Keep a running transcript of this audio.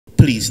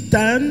please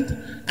stand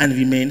and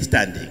remain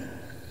standing.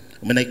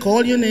 When I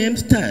call your name,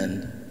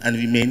 stand and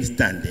remain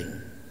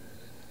standing.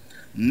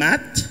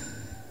 Matt,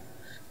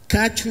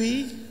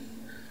 Katri,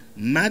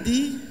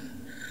 Maddie,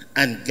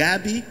 and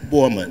Gabby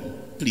Borman,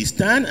 please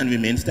stand and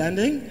remain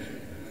standing.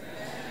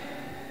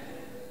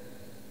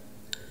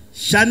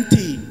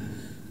 Shanti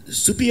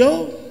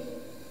Supio,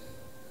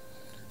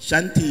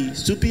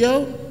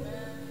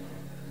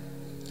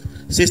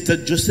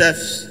 Sister Joseph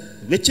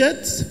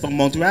Richards from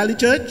Mount Raleigh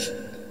Church,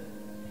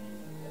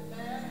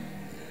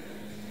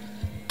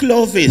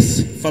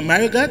 Clovis from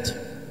Marigot,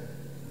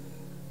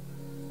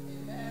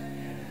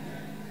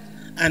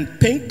 and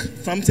Pink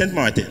from St.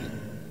 Martin.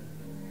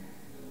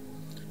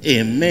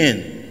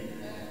 Amen.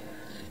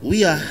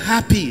 We are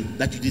happy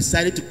that you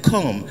decided to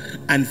come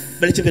and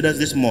fellowship with us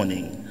this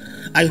morning.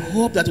 I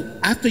hope that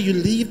after you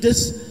leave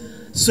this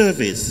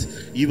service,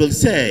 you will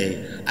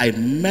say, I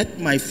met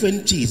my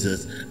friend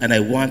Jesus and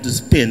I want to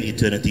spend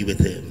eternity with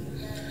him.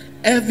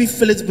 Every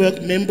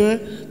Phillipsburg member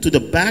to the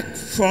back,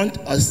 front,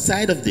 or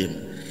side of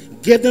them,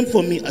 give them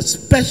for me a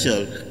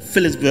special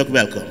Phillipsburg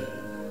welcome.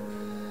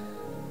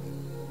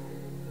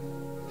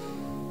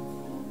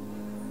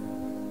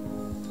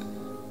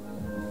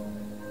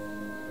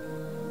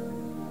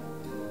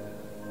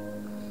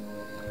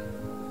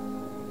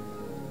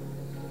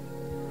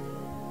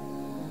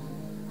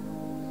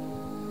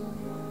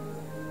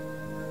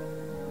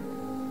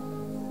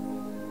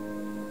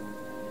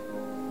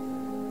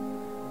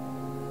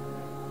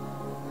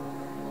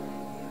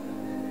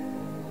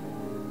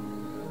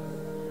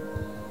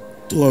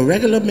 To our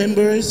regular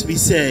members, we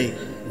say,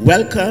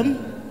 welcome,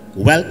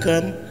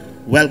 welcome,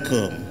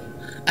 welcome.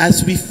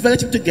 As we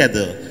fellowship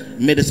together,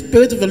 may the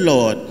Spirit of the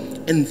Lord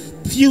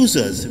infuse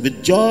us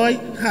with joy,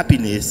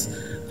 happiness,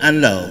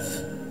 and love.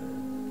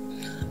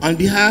 On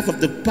behalf of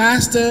the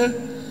pastor,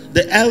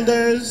 the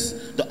elders,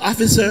 the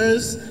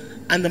officers,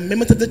 and the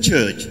members of the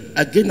church,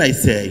 again I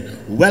say,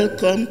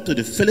 welcome to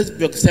the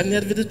Phillipsburg Seventh-day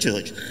Adventist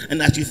Church.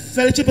 And as you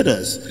fellowship with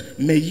us,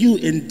 may you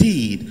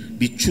indeed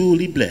be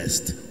truly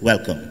blessed.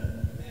 Welcome.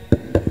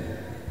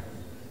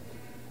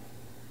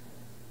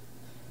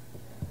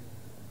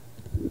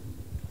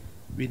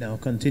 We now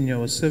continue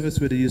our service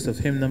with the use of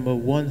hymn number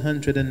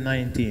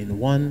 119,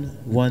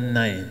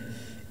 119.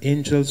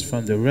 Angels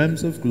from the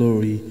realms of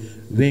glory,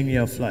 wing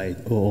your flight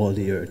o'er all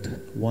the earth.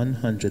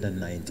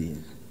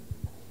 119.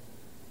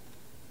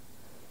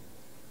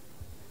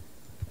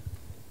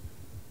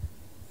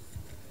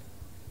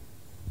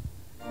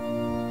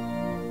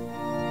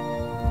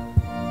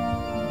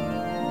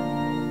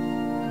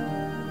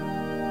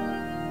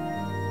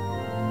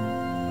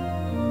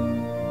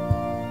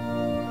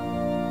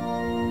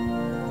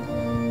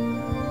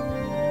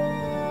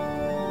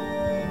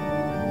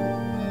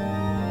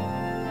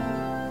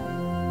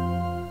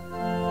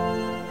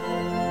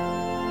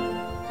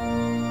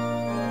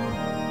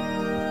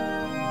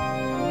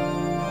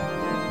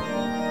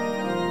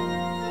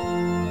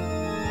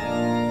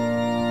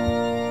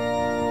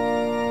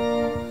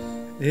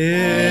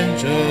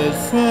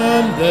 Angels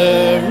from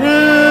the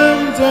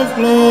realms of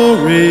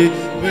glory,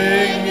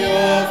 bring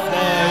your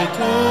flight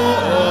o'er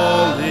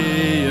all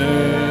the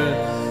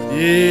earth.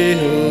 Ye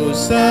who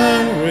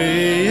sang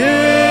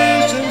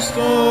creation's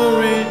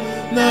story,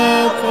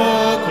 now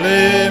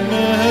proclaim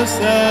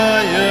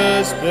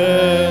Messiah's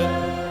birth.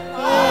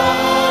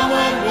 Come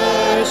and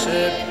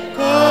worship,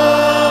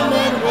 come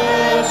and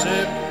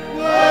worship,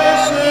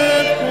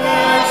 worship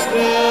Christ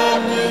the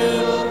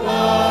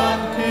newborn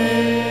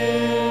King.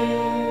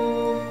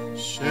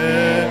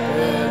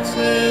 Shepherds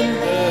in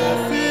the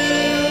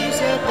fields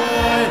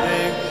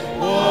abiding,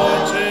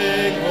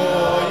 watching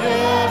o'er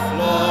your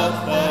flock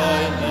by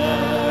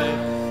night.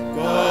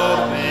 God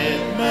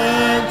with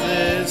man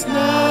is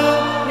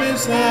now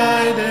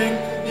residing,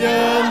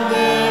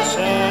 yonder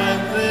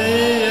shines the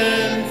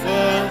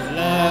infant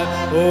light.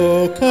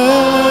 Oh,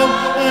 come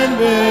and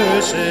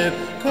worship,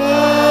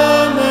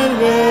 come and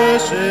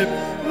worship,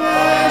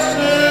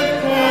 worship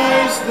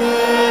Christ the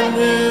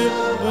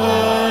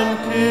newborn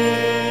King.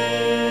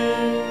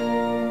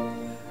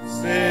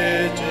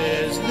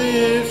 Sages,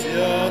 leave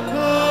your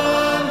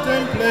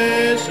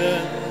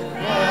contemplation,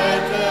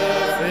 bright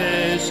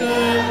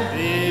affection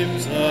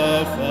beams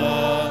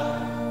afar.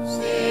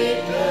 Seek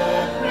the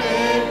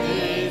great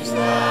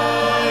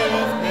desire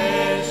of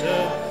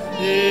nature,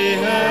 ye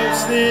have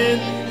seen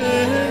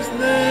his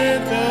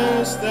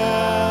natal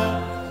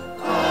star.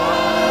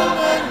 Come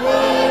and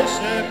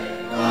worship,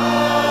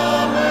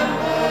 come and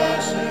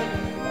worship,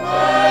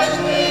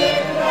 worship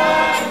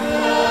Christ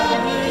the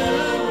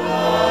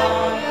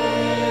newborn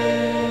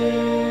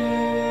King.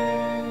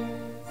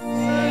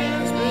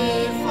 Saints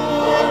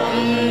before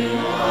the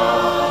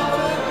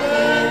altar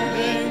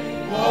bending,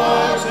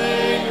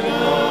 watching,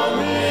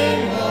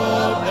 longing,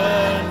 hope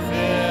and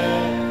fear.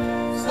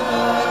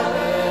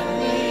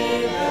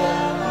 Silently the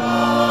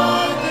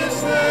Lord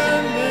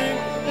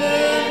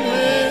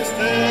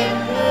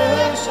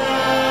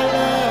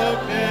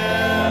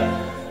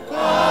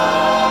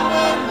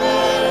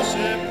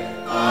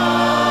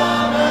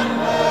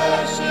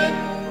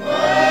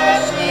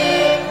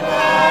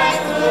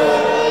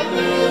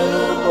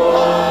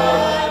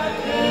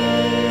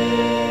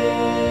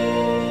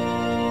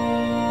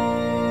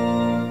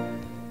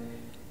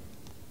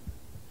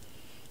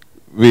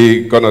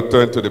going to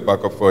turn to the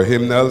back of our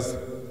hymnals.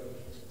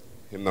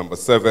 Hymn number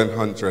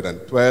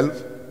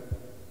 712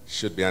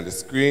 should be on the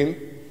screen.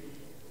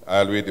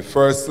 I'll read the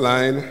first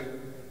line,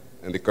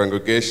 and the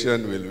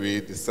congregation will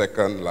read the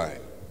second line.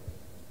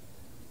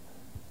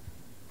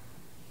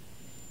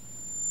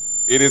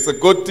 It is a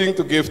good thing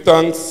to give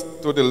thanks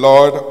to the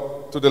Lord,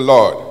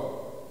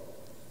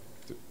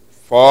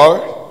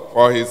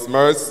 for his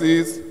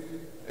mercies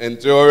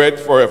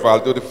endureth forever.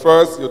 I'll do the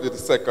first, you do the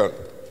second.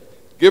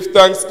 Give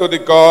thanks to the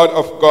God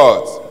of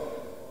gods.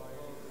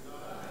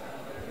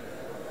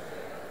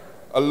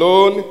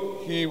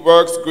 Alone he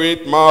works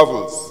great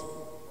marvels.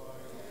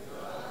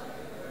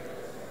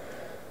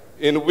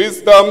 In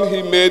wisdom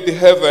he made the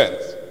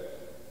heavens.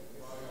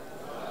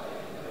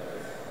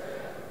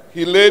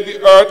 He laid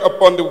the earth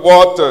upon the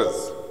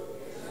waters.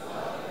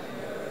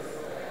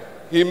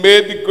 He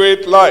made the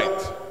great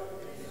light.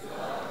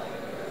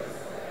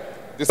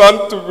 The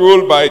sun to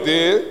rule by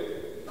day,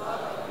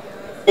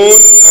 the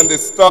moon and the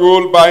stars to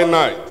rule by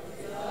night.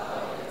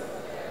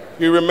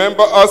 He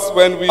remembers us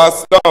when we are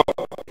down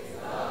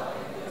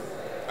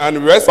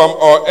and rest from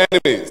our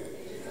enemies.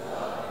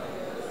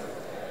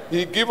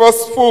 He gives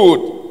us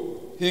food.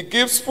 He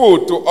gives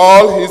food to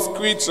all his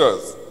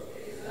creatures.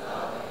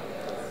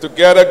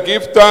 Together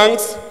give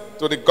thanks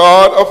to the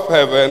God of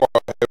heaven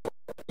forever.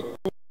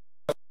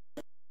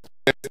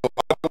 There is no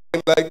other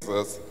name like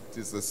us. It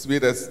is the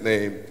sweetest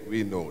name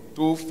we know.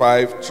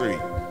 253.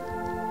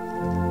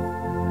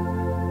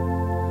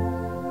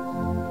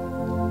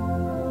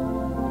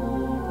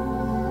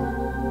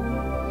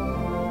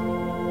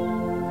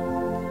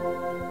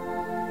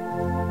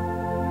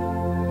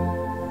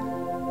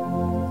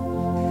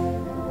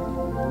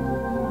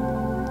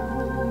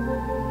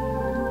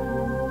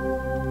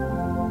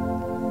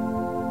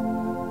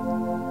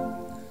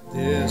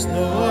 There's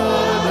no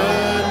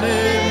other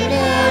name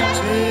like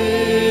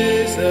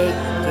Jesus.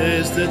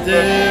 There's the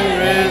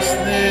dearest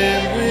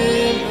name we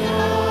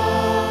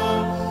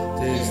know.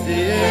 There's the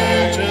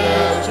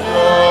angels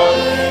joy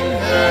in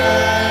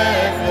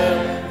heaven.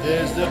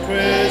 There's the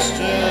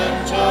Christian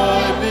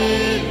joy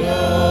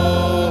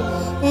below.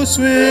 Oh,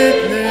 sweet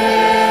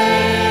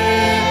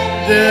name,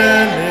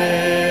 dear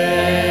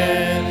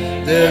name.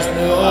 There's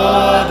no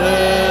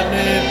other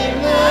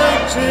name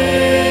like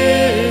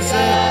Jesus.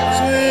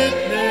 Sweet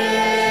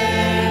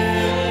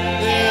name,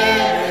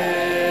 dear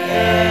name.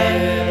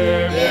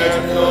 There's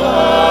no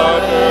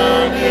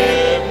other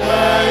name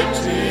like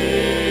Jesus.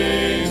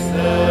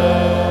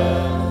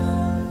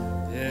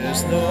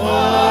 There's no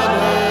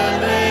other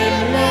name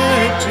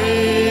like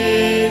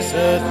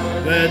Jesus.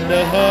 When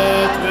the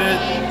heart with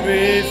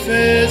grief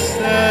is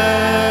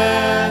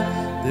sad,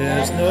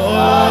 there's no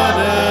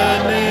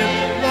other name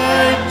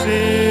like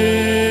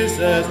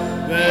Jesus.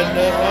 When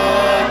the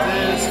heart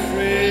is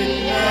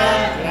free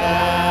and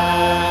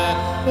glad,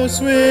 oh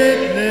sweet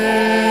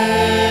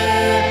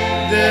name,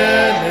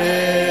 dear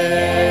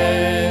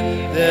name.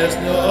 There's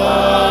no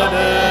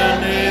other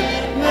name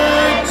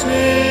like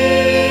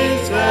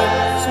Jesus.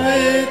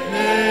 Sweet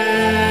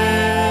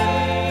name,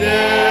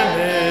 dear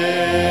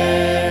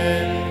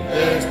name.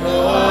 There's no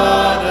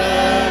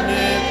other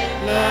name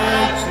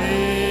like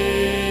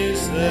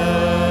Jesus.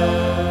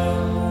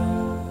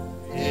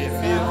 If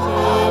you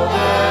hope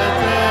that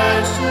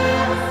I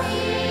should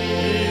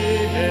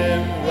see him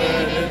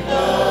when in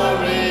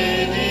glory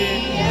he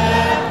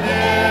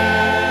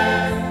appears,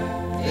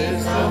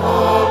 it's the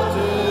hope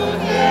to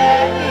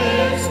him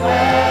is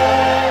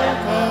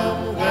welcome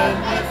when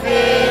my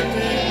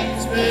fainting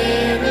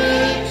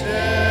spirit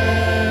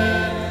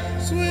shares.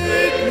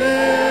 Sweet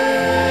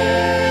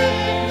name,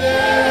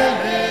 dear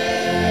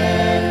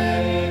name.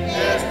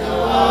 There's no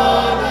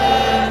other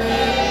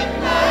name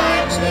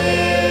like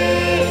Jesus.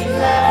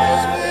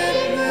 Sweet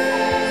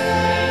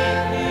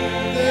name,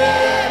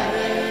 dear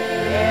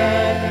name.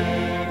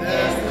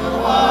 There's no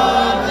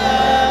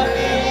other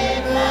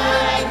name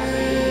like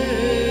Jesus.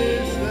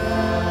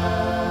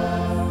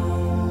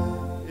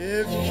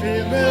 If he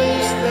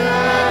wills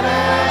that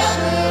I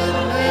should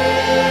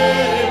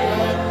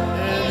labor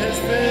in his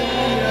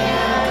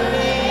vineyard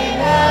in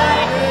my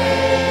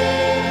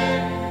name,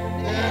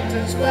 and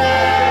it's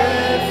well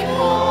if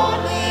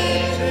only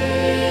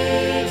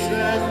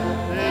Jesus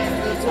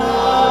is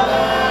all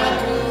I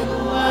do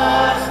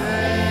not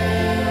say.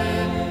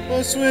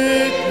 Oh,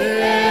 sweet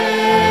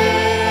name,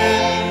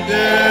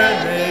 dear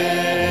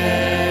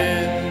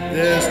name.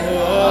 There's no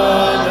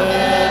other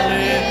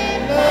name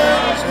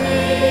like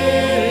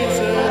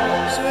Jesus.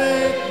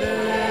 Sweet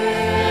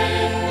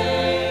name,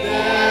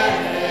 dear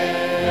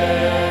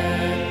name.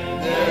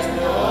 There's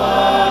no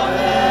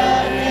other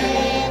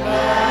name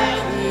like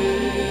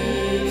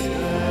Jesus.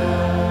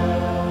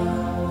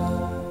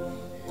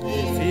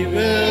 If he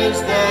wills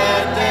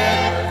that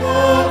that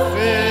cold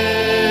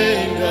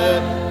finger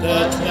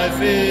touch my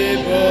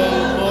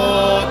feeble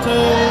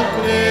mortal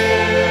clay,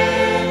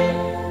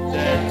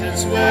 that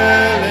it's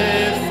well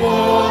if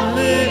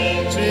only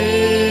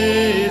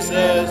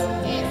Jesus,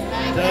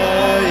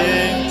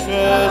 dying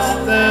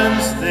trust and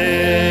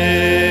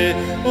stay.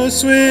 Oh,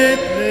 sweet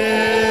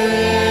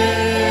name,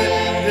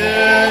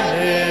 dear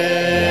name.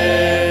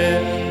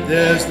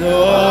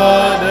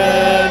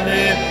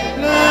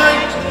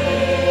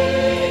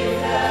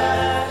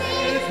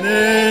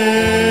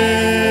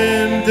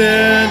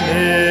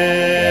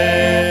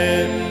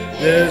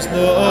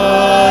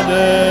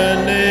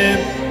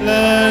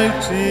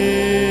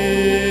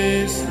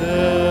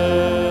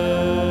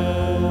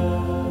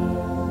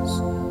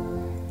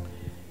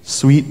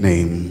 sweet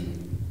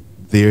name,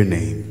 their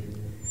name.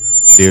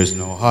 There's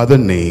no other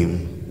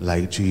name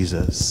like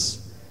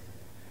Jesus.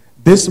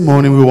 This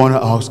morning we want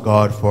to ask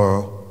God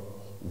for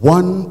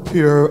one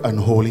pure and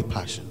holy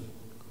passion,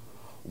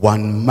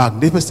 one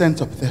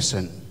magnificent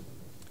obsession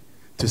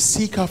to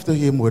seek after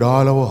him with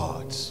all our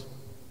hearts,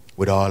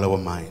 with all our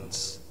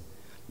minds.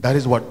 That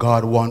is what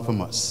God wants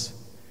from us,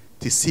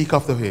 to seek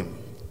after him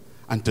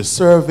and to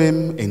serve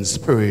him in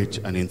spirit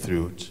and in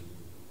truth.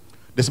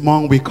 This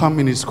morning we come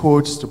in his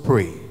courts to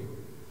pray.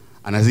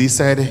 And as he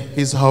said,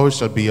 his house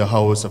shall be a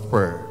house of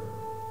prayer.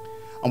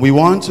 And we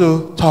want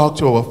to talk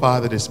to our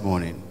Father this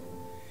morning.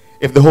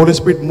 If the Holy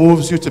Spirit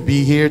moves you to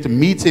be here to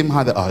meet him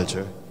at the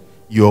altar,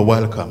 you are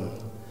welcome.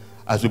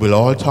 As we will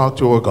all talk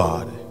to our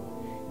God,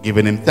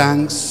 giving him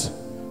thanks,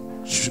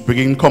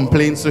 bringing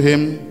complaints to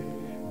him,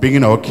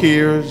 bringing our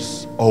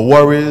cares, our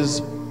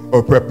worries,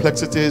 our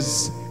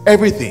perplexities,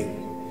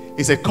 everything.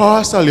 He said,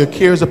 cast all your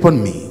cares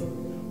upon me,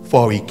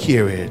 for he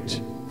careth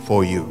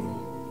for you.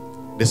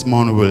 This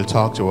morning we will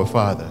talk to our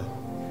Father,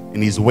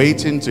 and he's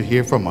waiting to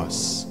hear from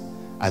us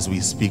as we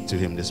speak to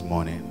him this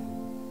morning.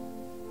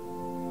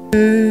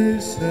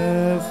 Days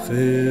are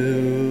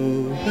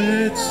filled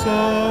with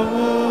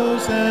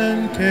sorrows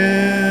and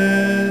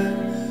care,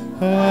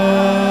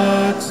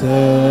 hearts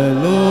are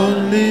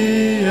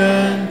lonely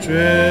and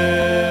dread,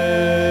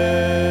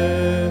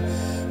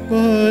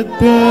 but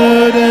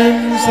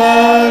burdens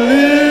are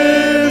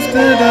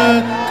lifted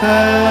at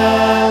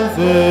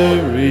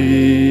Calvary.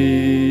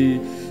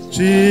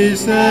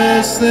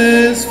 Jesus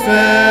is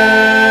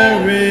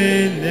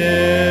very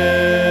near.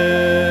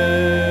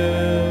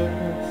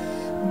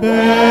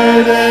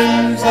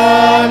 Burdens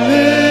are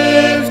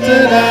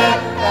lifted at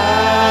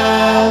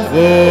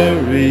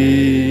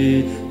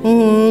Calvary.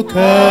 Oh,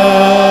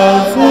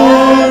 Calvary,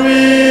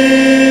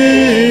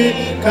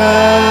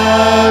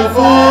 Calvary.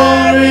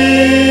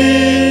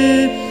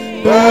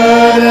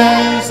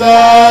 Burdens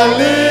are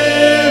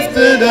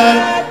lifted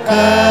at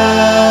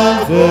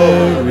Calvary.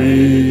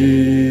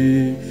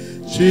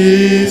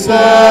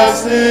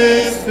 Jesus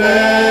is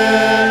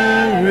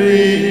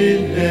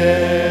very near.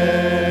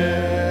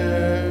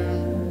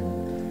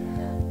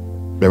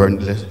 Brethren,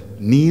 let's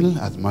kneel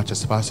as much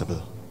as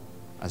possible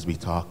as we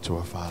talk to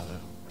our Father.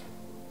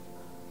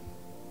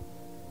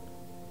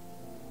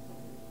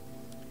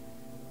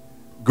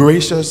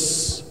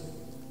 Gracious,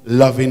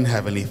 loving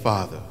Heavenly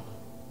Father,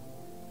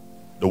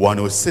 the one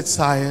who sits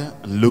high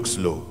and looks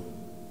low.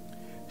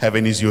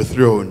 Heaven is your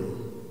throne,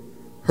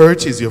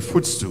 earth is your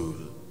footstool,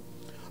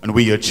 and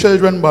we, your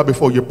children, bow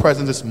before your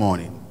presence this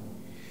morning,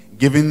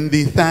 giving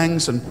thee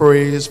thanks and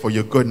praise for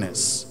your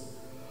goodness,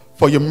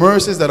 for your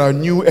mercies that are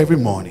new every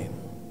morning.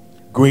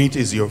 Great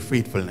is your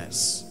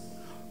faithfulness.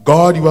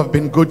 God, you have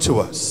been good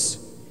to us.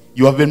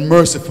 You have been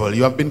merciful.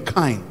 You have been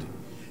kind.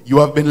 You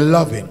have been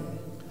loving.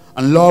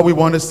 And Lord, we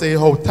want to say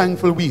how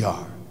thankful we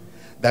are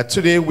that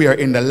today we are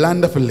in the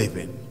land of the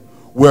living.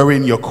 We're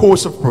in your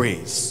course of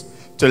praise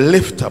to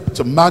lift up,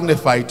 to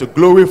magnify, to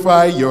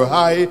glorify your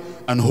high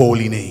and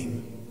holy name.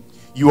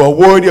 You are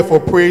worthy of our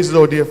praises,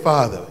 O dear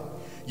Father.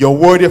 You're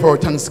worthy of our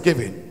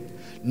thanksgiving,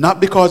 not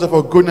because of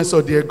our goodness,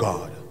 O dear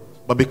God,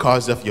 but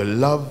because of your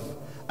love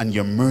and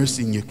your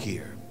mercy and your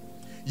care.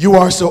 You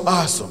are so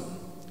awesome.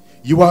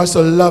 You are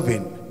so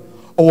loving.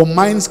 Our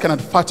minds cannot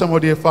fathom, O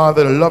dear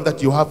Father, the love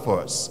that you have for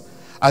us.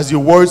 As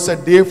your word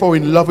said, therefore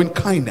in loving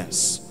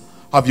kindness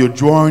have you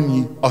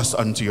drawn us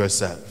unto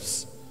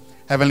yourselves.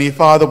 Heavenly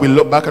Father, we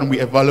look back and we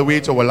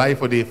evaluate our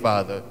life, O dear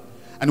Father,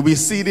 and we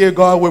see, dear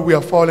God, where we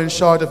have fallen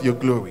short of your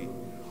glory,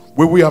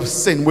 where we have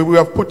sinned, where we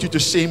have put you to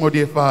shame, O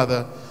dear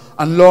Father.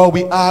 And Lord,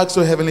 we ask,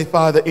 O Heavenly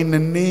Father, in the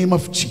name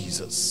of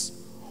Jesus,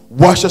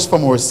 wash us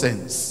from our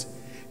sins.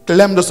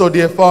 Cleanse us, O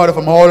dear Father,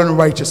 from all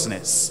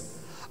unrighteousness,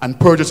 and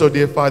purge us, O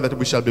dear Father, that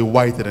we shall be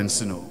whiter than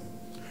snow.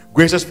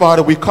 Gracious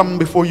Father, we come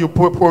before you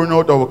pouring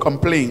out our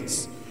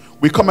complaints.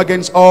 We come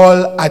against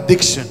all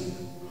addiction,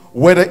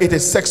 whether it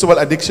is sexual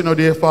addiction, O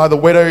dear Father,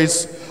 whether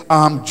it's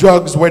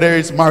drugs, whether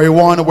it's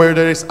marijuana,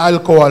 whether it's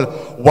alcohol,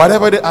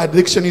 whatever the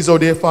addiction is, oh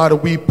dear Father,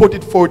 we put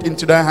it forth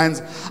into thy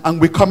hands and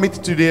we commit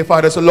it to dear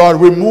Father. So Lord,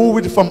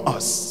 remove it from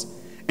us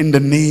in the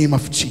name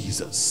of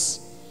Jesus.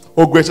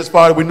 Oh gracious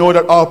Father, we know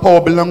that our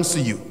power belongs to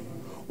you.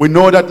 We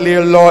know that,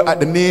 dear Lord, at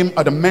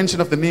the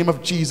mention of the name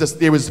of Jesus,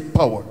 there is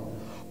power.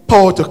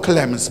 Power to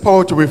cleanse,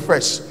 power to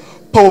refresh,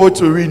 power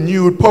to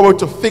renew, power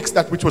to fix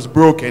that which was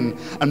broken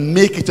and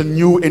make it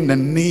anew in the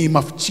name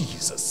of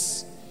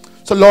Jesus.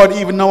 So Lord,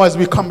 even now as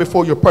we come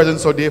before your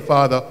presence, oh dear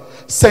Father,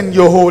 send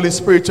your Holy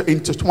Spirit to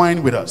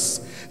intertwine with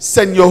us.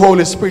 Send your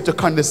Holy Spirit to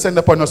condescend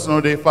upon us,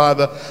 oh dear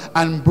Father,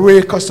 and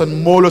break us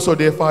and mold us, oh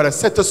dear Father.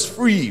 Set us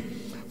free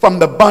from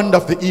the bond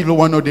of the evil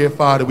one, oh dear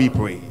Father, we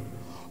pray.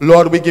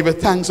 Lord, we give you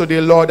thanks, oh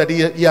dear Lord, that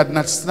he had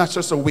not snatched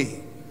us away.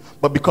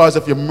 But because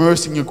of your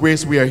mercy and your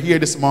grace, we are here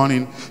this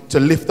morning to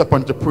lift up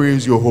and to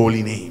praise your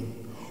holy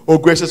name. Oh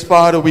gracious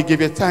Father, we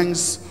give you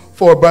thanks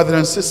for our brothers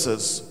and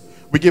sisters.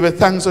 We give you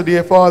thanks, oh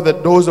dear Father,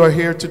 that those who are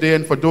here today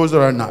and for those who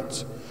are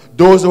not.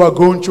 Those who are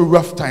going through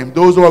rough time,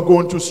 those who are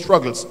going through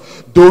struggles,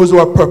 those who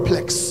are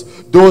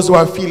perplexed, Those who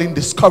are feeling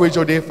discouraged,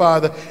 oh dear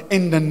Father,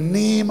 in the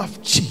name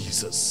of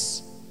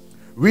Jesus,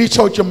 reach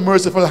out your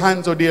merciful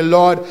hands, oh dear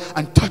Lord,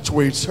 and touch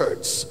where it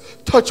hurts.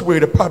 Touch where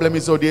the problem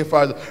is, oh dear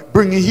Father.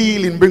 Bring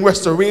healing, bring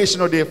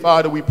restoration, oh dear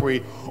Father, we pray,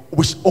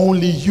 which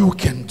only you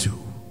can do.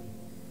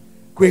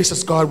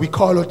 Gracious God, we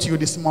call out to you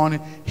this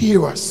morning.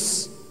 Hear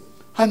us.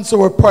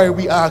 Answer our prayer,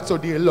 we ask, oh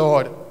dear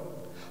Lord.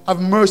 Have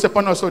mercy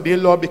upon us, oh dear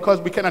Lord,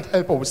 because we cannot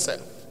help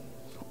ourselves.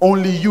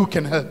 Only you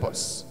can help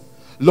us.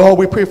 Lord,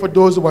 we pray for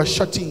those who are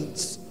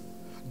shut-ins,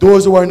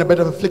 those who are in a bed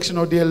of affliction,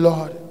 oh dear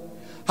Lord.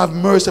 Have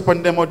mercy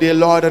upon them, oh dear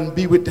Lord, and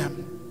be with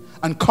them,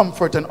 and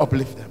comfort and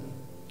uplift them.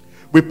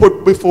 We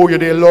put before you,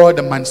 dear Lord,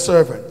 the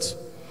manservant,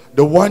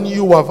 the one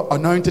you have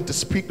anointed to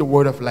speak the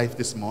word of life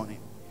this morning.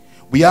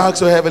 We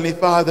ask, oh Heavenly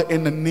Father,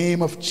 in the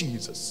name of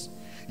Jesus,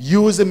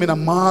 use him in a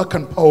marked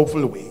and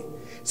powerful way.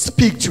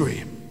 Speak to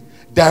him.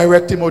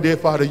 Direct him, oh dear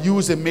Father.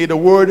 Use him. May the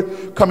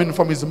word coming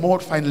from his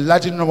mouth find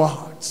lodging in our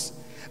hearts.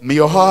 May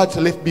your heart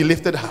be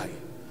lifted high.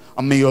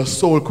 And may your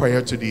soul cry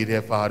out to thee,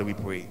 dear Father, we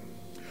pray.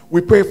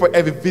 We pray for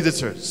every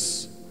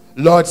visitors.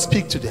 Lord,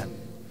 speak to them.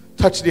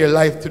 Touch their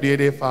life today,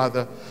 dear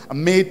Father.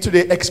 And may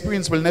today's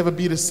experience will never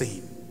be the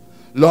same.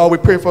 Lord, we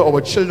pray for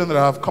our children that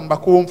have come back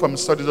home from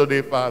studies, oh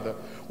dear Father.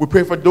 We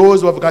pray for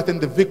those who have gotten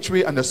the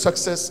victory and the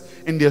success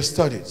in their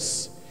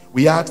studies.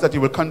 We ask that you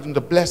will continue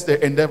to bless their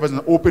endeavors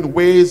and open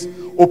ways,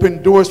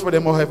 open doors for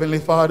them, oh Heavenly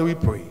Father, we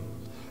pray.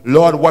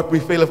 Lord, what we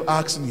fail of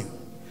asking you,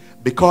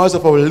 because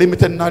of our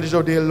limited knowledge,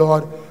 oh dear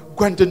Lord,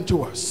 grant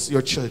unto us,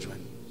 your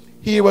children.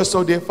 Hear us,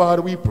 oh dear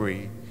Father, we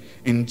pray.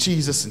 In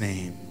Jesus'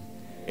 name,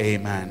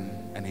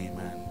 amen and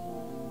amen.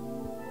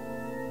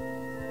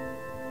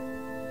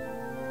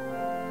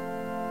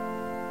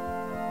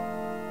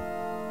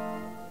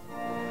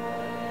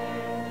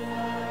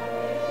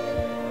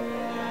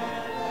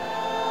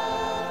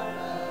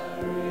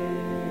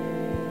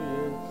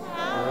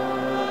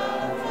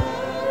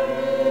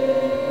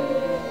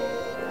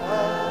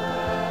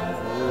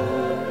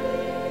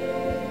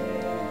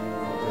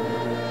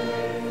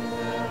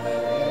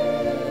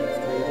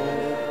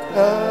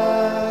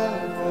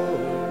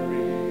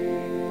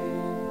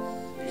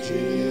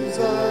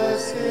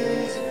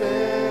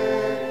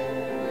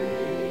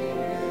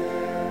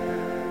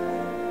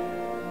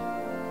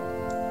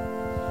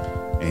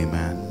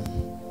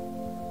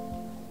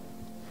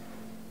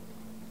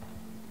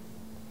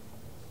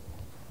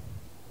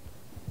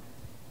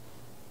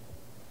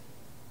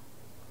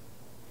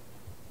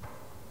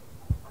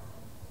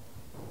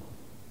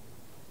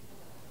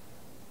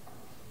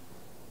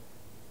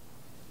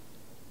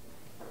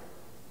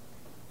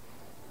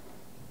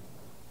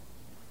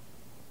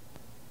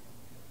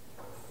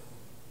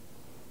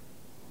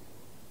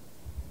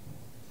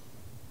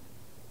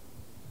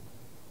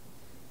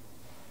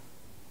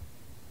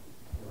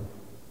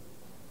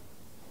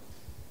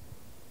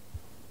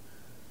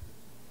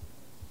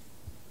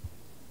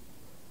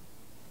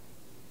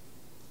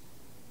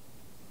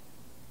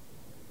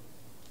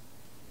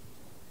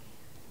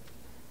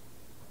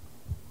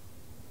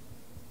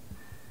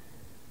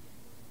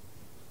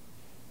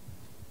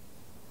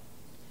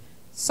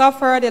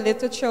 Suffer the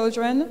little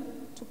children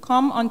to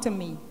come unto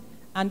me,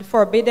 and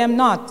forbid them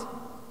not,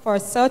 for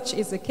such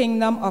is the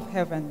kingdom of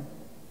heaven.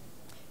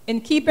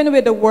 In keeping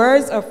with the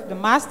words of the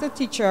master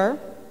teacher,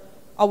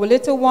 our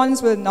little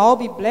ones will now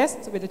be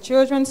blessed with a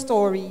children's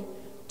story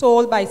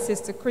told by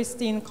Sister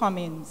Christine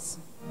Cummins.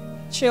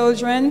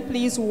 Children,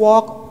 please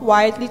walk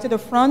quietly to the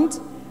front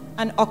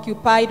and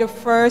occupy the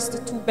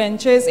first two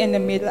benches in the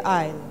middle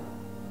aisle.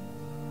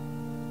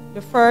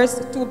 The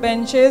first two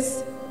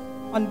benches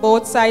on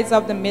both sides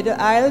of the middle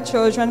aisle.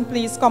 Children,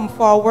 please come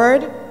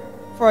forward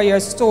for your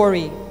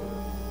story,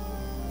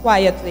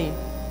 quietly.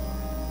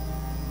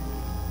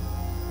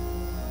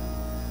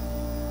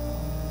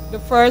 The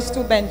first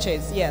two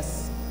benches,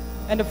 yes,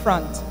 in the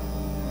front.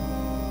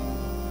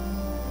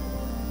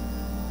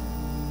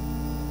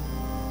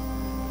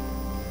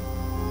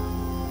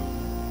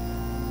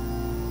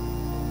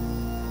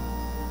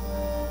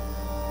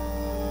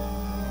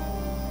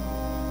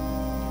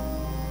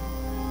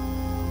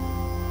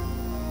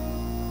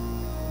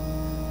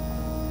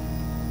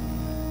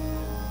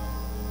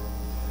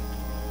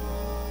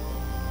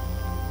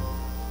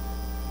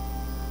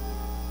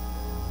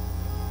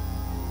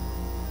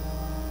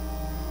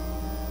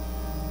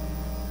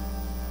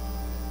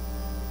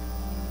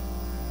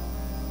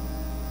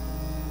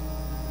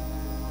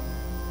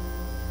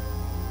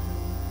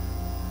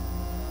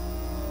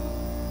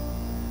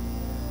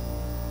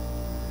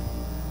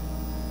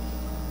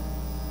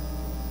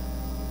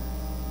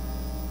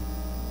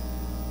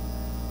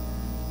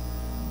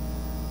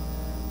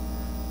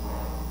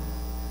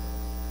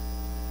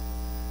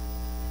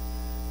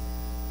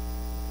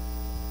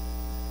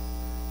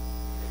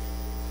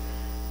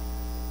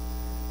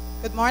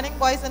 Good morning,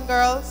 boys and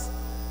girls.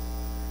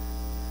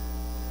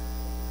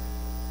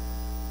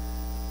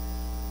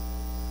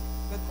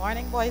 Good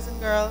morning, boys and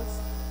girls.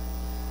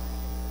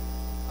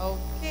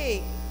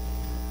 Okay,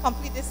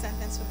 complete this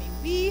sentence for me.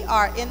 We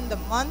are in the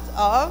month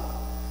of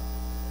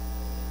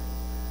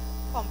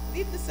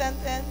complete the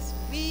sentence.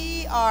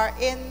 We are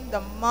in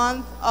the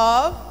month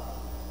of,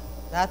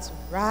 that's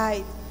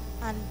right.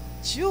 And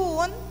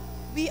June,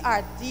 we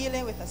are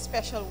dealing with a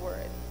special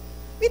word.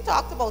 We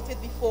talked about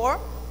it before.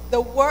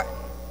 The word,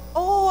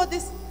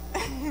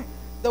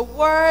 the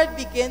word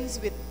begins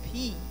with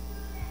P.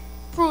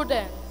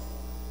 Prudence.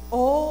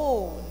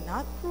 Oh,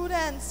 not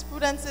prudence.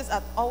 Prudence is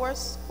at our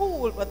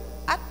school, but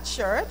at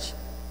church,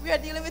 we are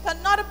dealing with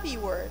another P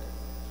word.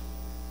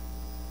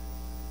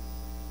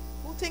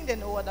 Who think they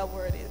know what that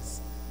word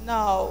is?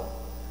 Now,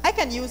 I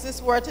can use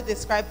this word to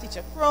describe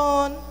Teacher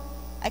Crone.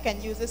 I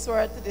can use this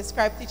word to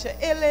describe Teacher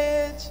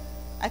Illage.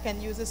 I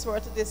can use this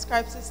word to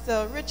describe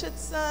Sister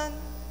Richardson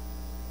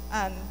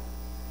and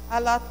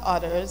a lot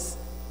others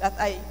that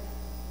I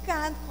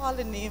can't call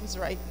the names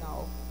right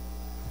now.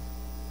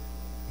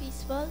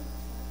 Peaceful.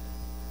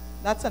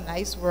 That's a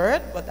nice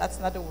word, but that's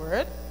not a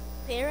word.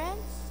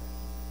 Parents.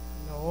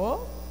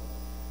 No.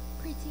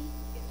 Pretty.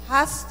 It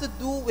has to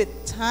do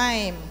with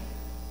time.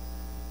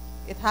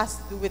 It has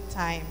to do with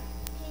time.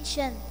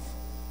 Patience.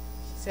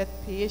 She said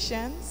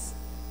patience.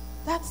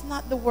 That's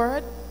not the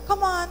word.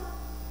 Come on.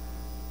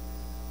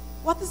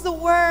 What is the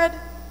word?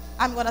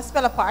 I'm going to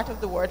spell a part of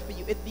the word for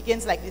you. It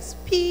begins like this.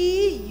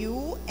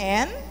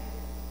 P-U-N.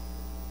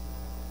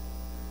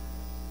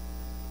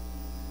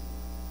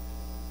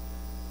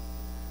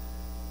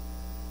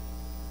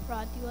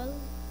 Prodigal.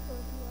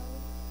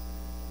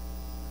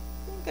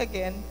 Think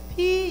again.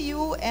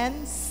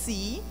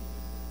 P-U-N-C.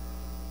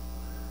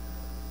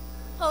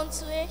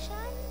 Punctuation.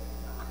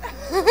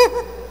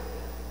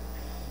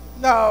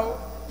 No.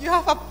 You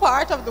have a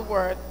part of the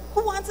word.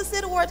 Who wants to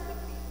say the word?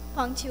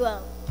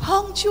 Punctual.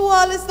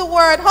 Punctual is the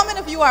word. How many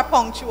of you are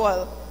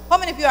punctual? How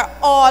many of you are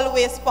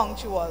always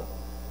punctual?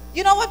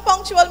 You know what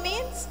punctual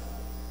means?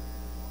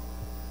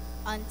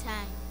 On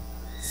time.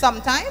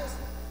 Sometimes.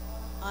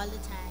 All the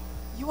time.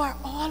 You are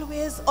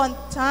always on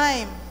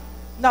time.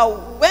 Now,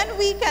 when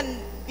we can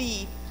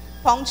be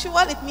punctual,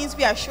 it means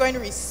we are showing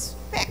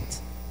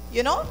respect.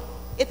 You know?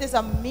 It is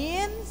a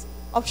means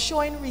of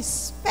showing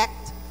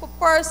respect for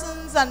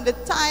persons and the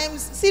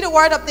times. See the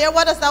word up there?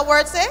 What does that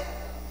word say?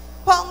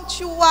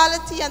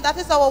 Punctuality, and that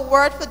is our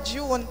word for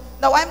June.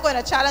 Now, I'm going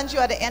to challenge you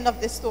at the end of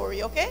this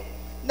story, okay?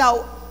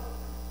 Now,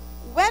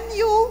 when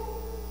you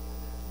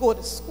go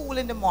to school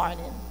in the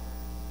morning,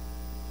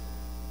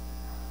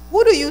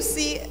 who do you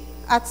see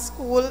at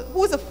school?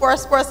 Who is the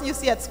first person you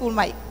see at school,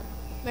 Mike?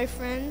 My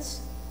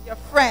friends. Your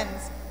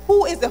friends.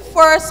 Who is the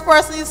first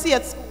person you see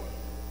at school?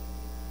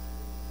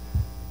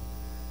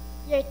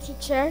 Your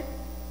teacher.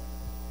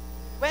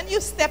 When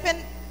you step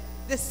in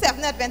the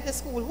Seventh Adventist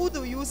school, who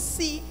do you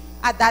see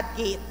at that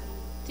gate?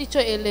 Teacher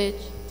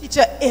Illage.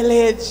 Teacher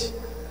Illage.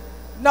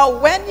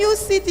 Now, when you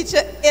see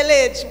Teacher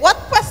Illage, what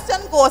question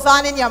goes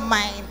on in your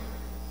mind?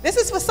 This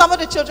is for some of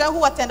the children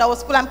who attend our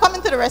school. I'm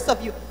coming to the rest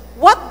of you.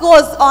 What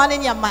goes on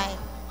in your mind?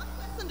 What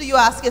question do you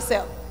ask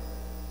yourself?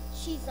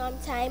 She's on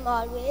time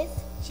always.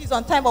 She's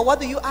on time, but what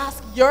do you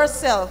ask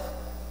yourself?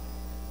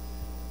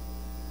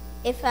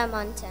 If I'm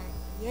on time.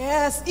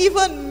 Yes,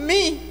 even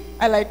me.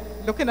 I like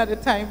looking at the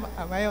time.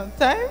 Am I on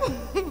time?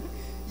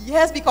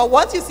 Yes, because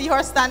once you see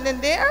her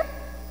standing there,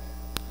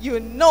 you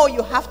know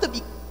you have to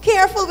be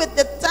careful with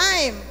the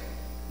time.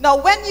 Now,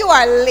 when you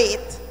are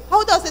late,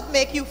 how does it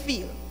make you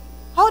feel?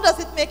 How does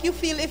it make you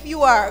feel if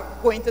you are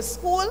going to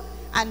school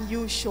and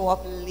you show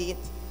up late?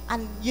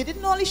 And you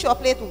didn't only show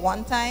up late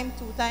one time,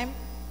 2 times,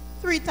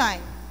 3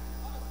 times.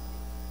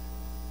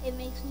 It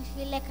makes me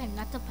feel like I'm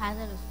not a part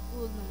of the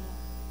school no more.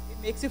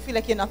 It makes you feel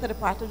like you're not a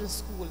part of the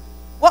school.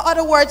 What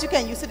other words you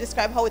can use to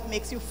describe how it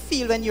makes you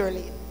feel when you're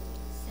late?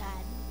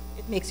 Sad.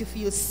 It makes you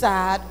feel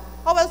sad.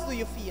 How else do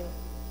you feel?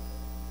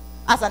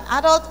 As an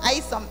adult, I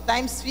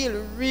sometimes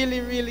feel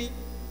really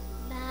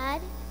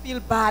Bad. feel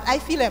bad. I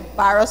feel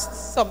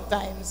embarrassed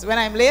sometimes. When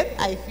I'm late,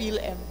 I feel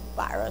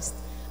embarrassed.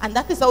 And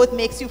that is how it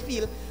makes you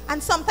feel.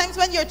 And sometimes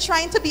when you're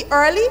trying to be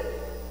early,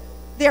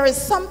 there is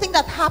something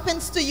that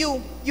happens to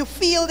you. You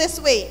feel this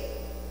way.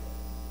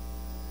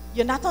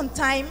 You're not on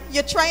time.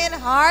 You're trying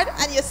hard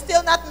and you're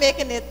still not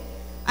making it.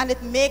 And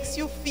it makes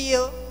you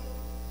feel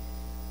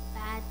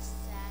Bad,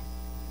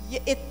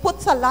 sad. it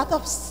puts a lot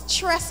of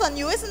stress on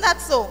you. Isn't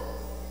that so?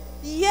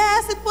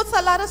 Yes, it puts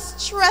a lot of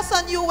stress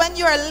on you when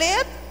you're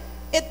late.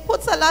 It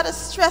puts a lot of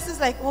stress. It's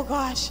like, oh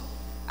gosh,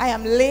 I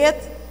am late.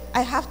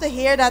 I have to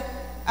hear that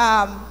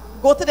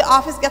go to the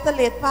office, get a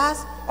late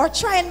pass, or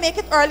try and make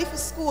it early for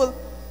school.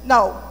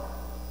 Now,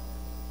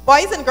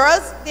 boys and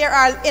girls, there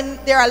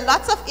are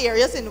lots of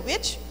areas in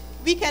which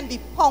we can be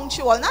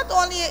punctual, not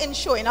only in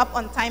showing up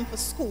on time for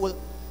school,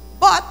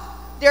 but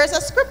there's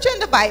a scripture in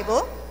the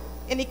Bible,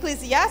 in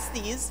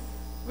Ecclesiastes.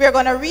 We're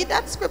going to read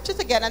that scripture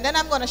together, and then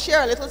I'm going to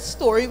share a little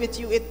story with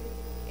you.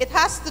 It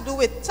has to do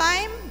with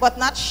time, but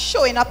not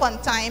showing up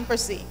on time per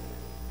se.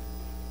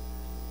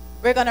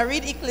 We're going to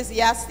read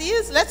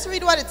Ecclesiastes. Let's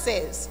read what it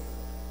says.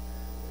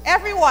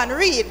 Everyone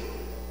read.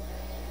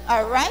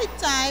 A right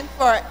time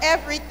for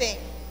everything.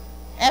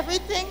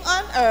 Everything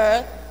on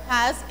earth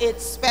has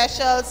its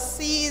special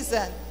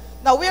season.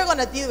 Now we're going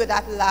to deal with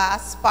that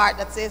last part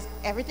that says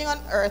everything on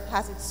earth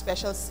has its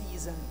special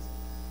seasons.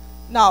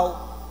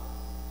 Now,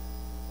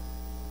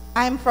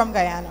 I'm from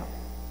Guyana,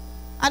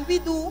 and we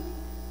do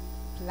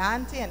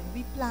planting.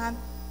 We plant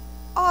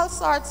all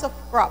sorts of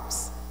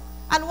crops.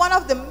 And one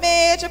of the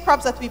major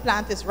crops that we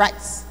plant is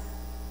rice.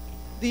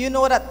 Do you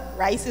know that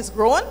rice is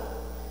grown?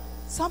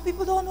 Some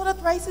people don't know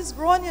that rice is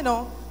grown, you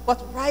know,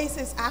 but rice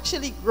is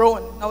actually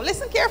grown. Now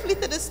listen carefully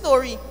to this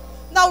story.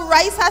 Now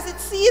rice has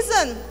its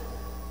season.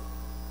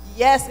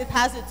 Yes, it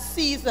has its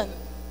season.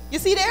 You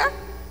see there?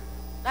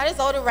 That is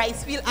how the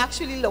rice field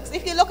actually looks.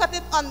 If you look at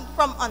it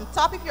from on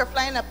top, if you're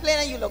flying a plane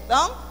and you look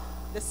down,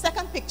 the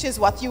second picture is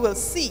what you will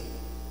see.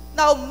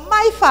 Now,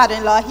 my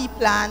father-in-law, he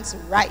plants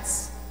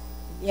rice.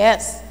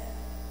 Yes.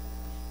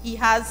 He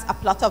has a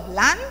plot of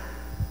land.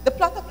 The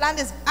plot of land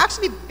is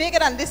actually bigger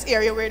than this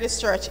area where this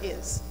church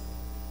is.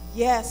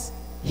 Yes.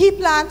 He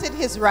planted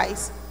his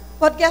rice.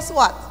 But guess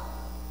what?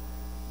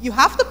 You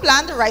have to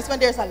plant the rice when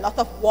there's a lot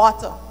of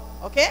water.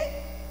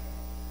 Okay?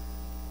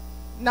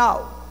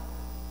 Now,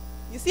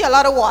 you see a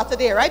lot of water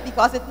there, right?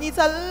 Because it needs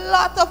a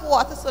lot of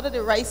water so that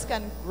the rice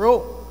can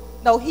grow.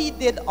 Now, he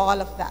did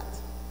all of that.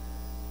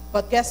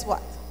 But guess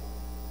what?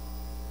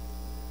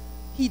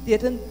 He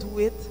didn't do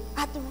it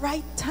at the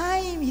right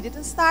time. He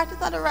didn't start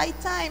it at the right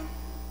time.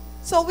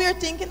 So we're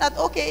thinking that,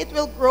 okay, it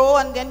will grow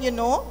and then, you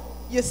know,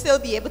 you'll still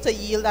be able to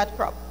yield that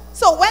crop.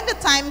 So when the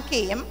time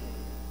came,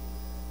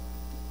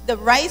 the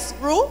rice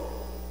grew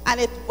and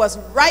it was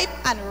ripe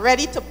and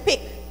ready to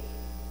pick.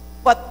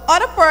 But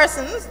other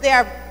persons, they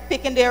are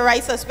picking their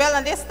rice as well,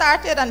 and they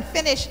started and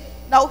finished.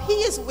 Now he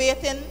is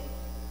waiting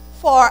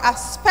for a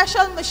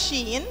special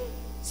machine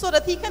so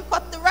that he can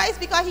cut the rice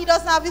because he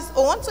doesn't have his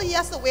own, so he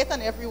has to wait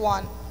on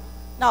everyone.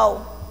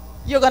 Now,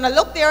 you're going to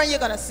look there and you're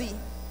going to see.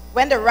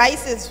 When the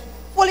rice is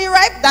fully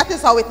ripe, that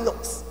is how it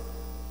looks.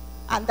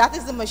 And that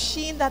is the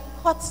machine that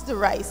cuts the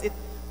rice.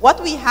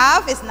 What we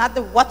have is not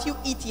the what you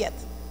eat yet.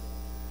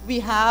 We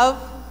have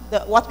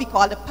what we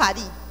call the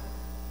paddy.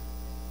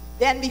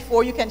 Then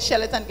before you can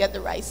shell it and get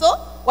the rice. So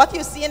what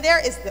you see in there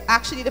is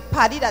actually the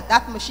paddy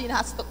that machine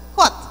has to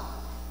cut.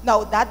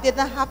 Now that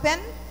didn't happen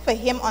for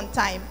him on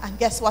time. And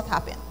guess what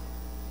happened?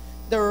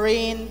 The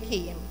rain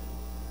came.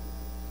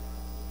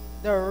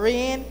 The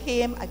rain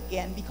came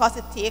again because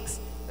it takes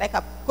like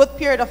a good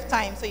period of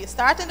time. So you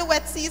start in the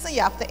wet season,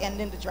 you have to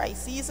end in the dry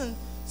season.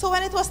 So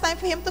when it was time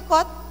for him to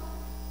cut,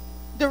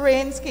 the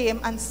rains came.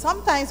 And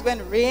sometimes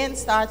when rain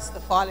starts to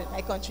fall in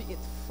my country, it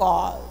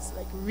falls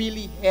like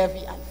really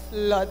heavy and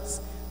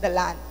floods the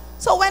land.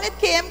 So when it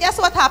came, guess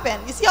what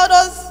happened? You see how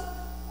those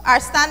are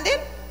standing?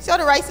 See how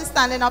the rice is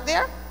standing up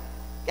there?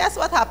 Guess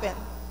what happened?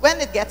 When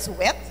it gets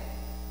wet,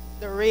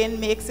 the rain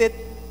makes it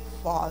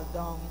fall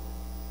down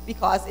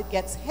because it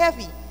gets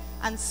heavy.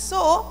 And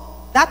so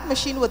that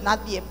machine would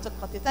not be able to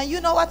cut it. And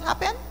you know what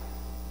happened?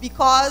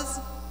 Because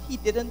he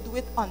didn't do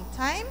it on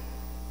time,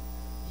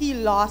 he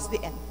lost the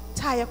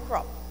entire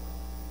crop.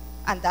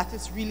 And that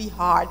is really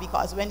hard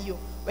because when you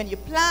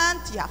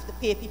plant, you have to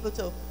pay people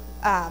to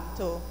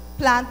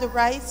plant the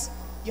rice.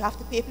 You have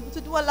to pay people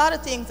to do a lot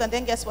of things. And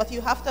then guess what?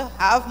 You have to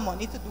have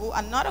money to do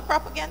another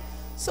crop again.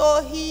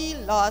 So he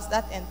lost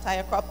that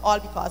entire crop all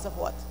because of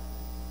what?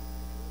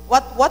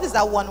 What is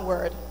that one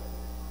word?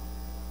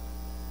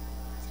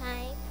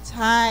 Time.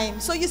 Time.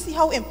 So you see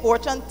how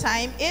important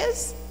time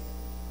is?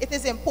 It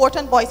is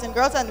important, boys and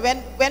girls. And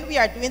when we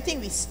are doing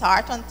things, we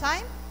start on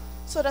time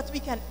so that we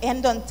can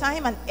end on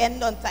time and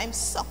end on time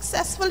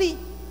successfully.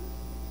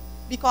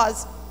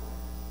 Because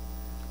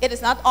it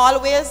is not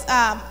always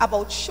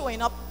about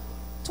showing up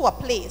to a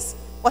place,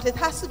 but it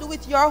has to do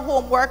with your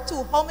homework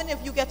too. How many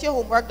of you get your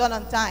homework done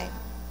on time?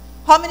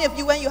 How many of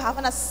you, when you have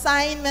an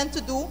assignment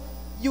to do,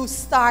 you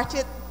start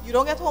it? You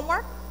don't get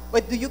homework,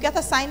 but do you get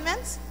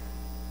assignments?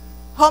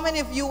 How many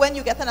of you, when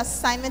you get an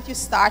assignment, you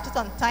start it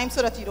on time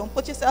so that you don't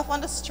put yourself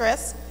under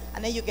stress,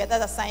 and then you get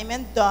that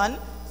assignment done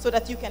so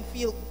that you can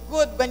feel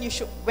good when you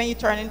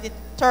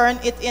turn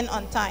it in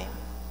on time?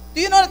 Do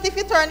you know that if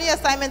you turn the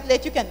assignment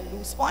late, you can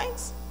lose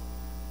points?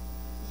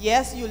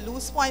 Yes, you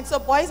lose points. So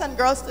boys and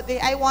girls, today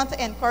I want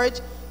to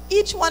encourage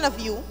each one of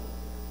you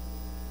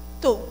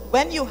to,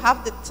 when you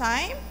have the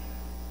time,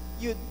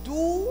 you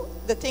do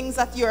the things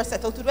that you are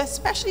set out to do,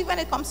 especially when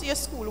it comes to your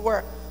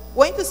schoolwork.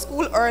 Going to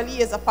school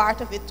early is a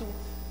part of it too.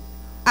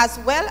 As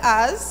well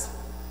as,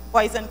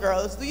 boys and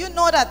girls, do you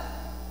know that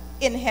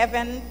in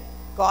heaven,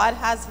 God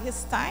has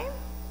his time?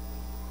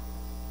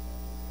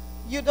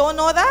 You don't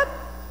know that?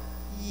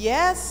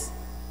 Yes,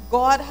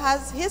 God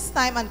has his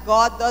time, and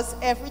God does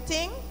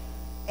everything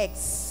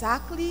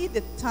exactly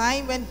the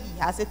time when he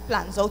has it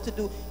planned out to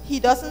do.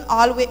 He doesn't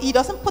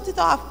put it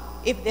off.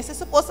 If this is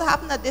supposed to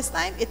happen at this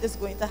time, it is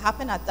going to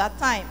happen at that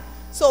time.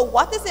 So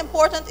what is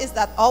important is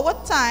that our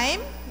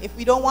time, if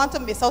we don't want to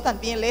miss out on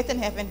being late in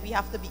heaven, we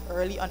have to be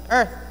early on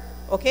earth.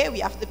 Okay, we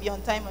have to be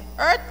on time on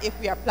earth if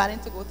we are planning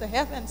to go to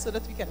heaven so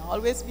that we can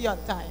always be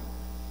on time.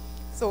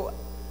 So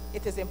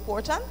it is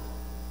important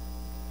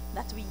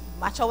that we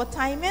match our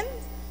timing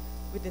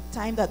with the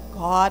time that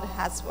God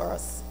has for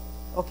us.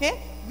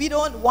 Okay?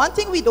 One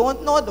thing we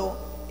don't know though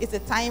is the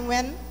time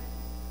when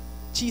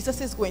Jesus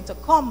is going to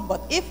come.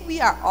 But if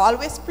we are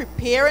always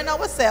preparing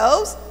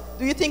ourselves,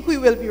 do you think we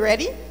will be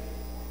ready?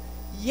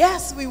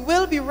 Yes, we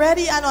will be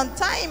ready and on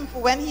time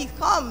for when he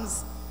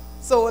comes.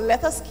 So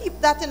let us keep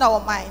that in our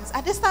minds.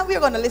 At this time, we are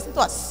going to listen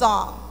to a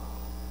song.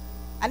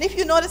 And if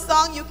you know the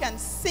song, you can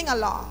sing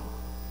along.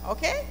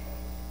 Okay?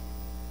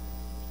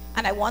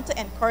 And I want to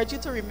encourage you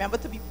to remember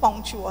to be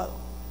punctual.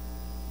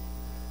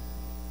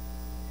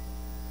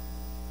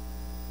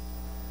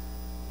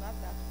 Not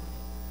that one.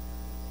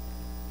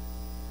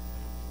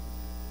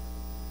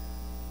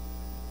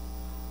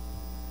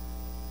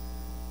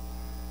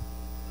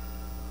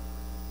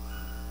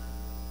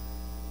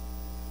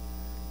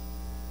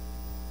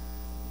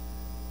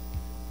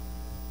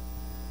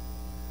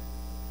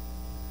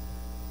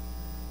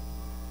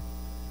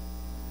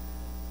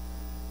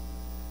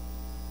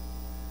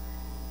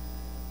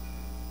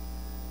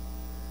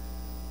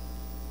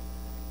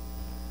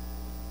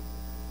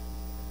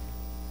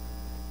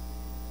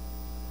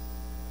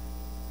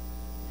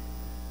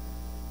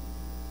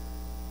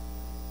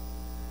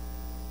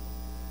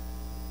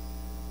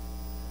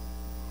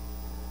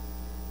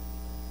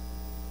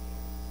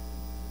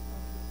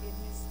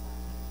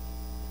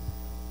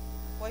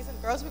 Boys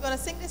and girls, we're going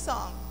to sing this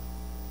song,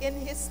 In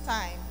His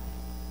Time.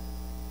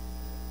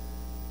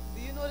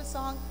 Do you know the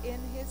song, In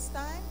His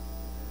Time?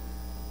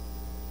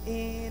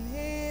 In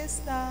His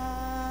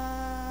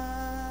time,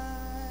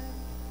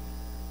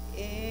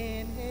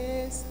 in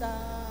His time,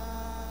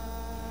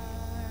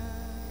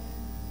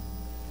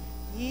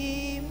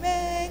 He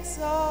makes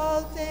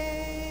all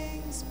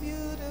things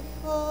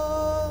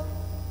beautiful.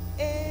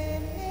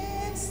 In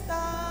His time,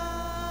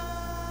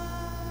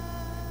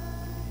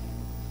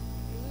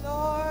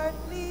 Lord,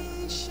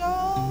 please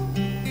show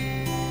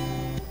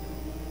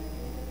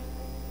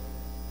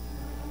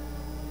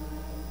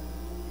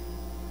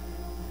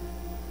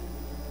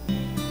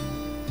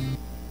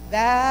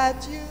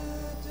that you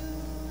do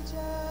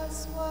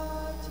just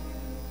what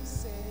you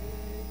say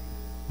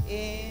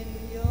in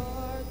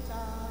your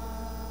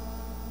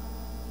time.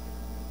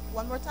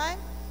 One more time.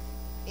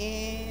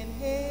 In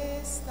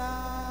His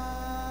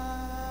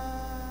time,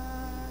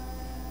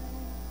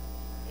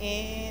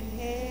 in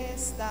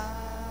His time,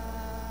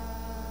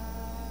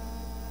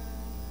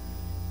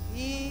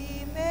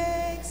 He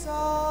makes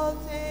all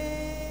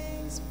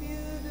things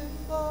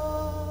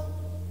beautiful.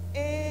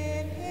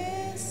 In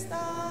His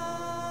time,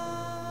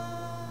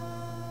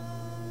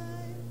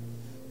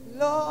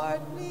 Lord,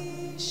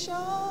 please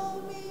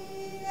show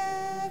me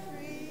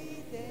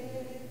every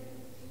day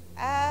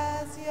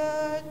as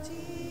you're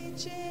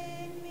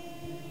teaching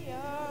me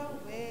your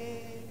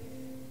way,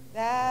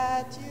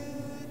 that you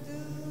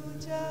do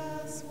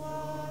just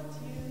what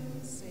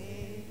you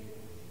say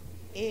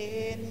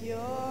in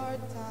your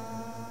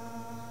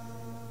time.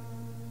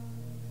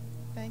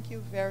 Thank you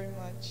very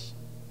much.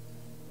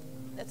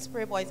 Let's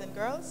pray, boys and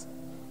girls.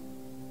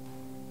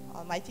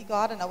 Almighty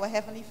God and our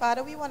Heavenly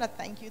Father, we want to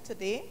thank you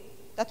today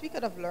that we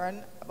could have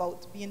learned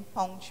about being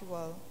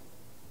punctual.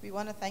 We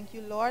want to thank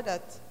you, Lord,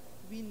 that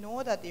we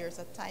know that there's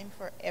a time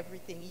for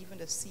everything, even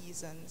the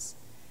seasons.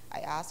 I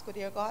ask, oh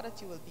dear God,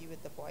 that you will be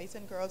with the boys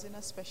and girls in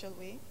a special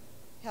way.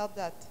 Help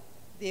that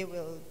they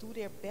will do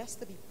their best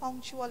to be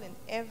punctual in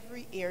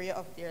every area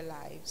of their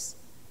lives,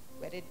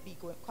 whether it be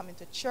coming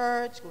to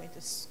church, going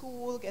to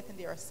school, getting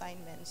their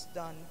assignments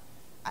done.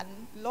 And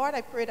Lord,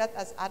 I pray that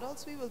as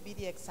adults, we will be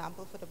the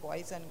example for the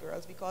boys and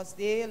girls because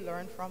they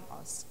learn from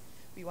us.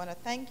 We want to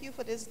thank you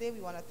for this day.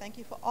 We want to thank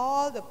you for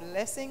all the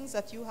blessings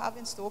that you have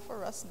in store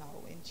for us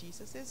now. In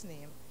Jesus'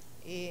 name,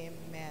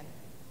 amen.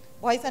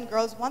 Boys and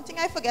girls, one thing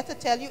I forget to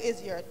tell you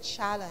is your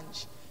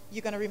challenge.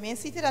 You're going to remain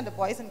seated and the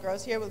boys and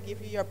girls here will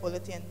give you your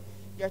bulletin.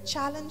 Your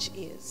challenge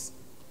is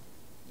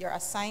your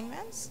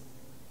assignments.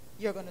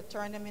 You're going to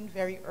turn them in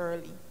very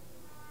early.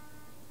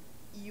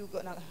 You're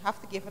going to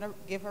have to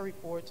give a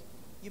report.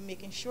 You're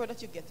making sure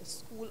that you get to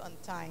school on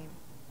time,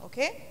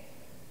 okay?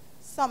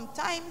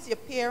 Sometimes your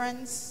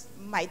parents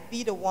might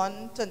be the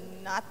one to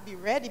not be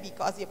ready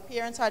because your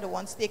parents are the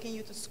ones taking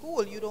you to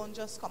school. You don't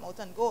just come out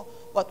and go.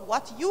 But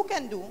what you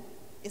can do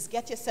is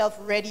get yourself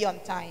ready on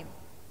time,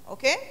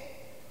 okay?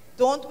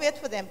 Don't wait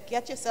for them.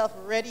 Get yourself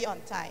ready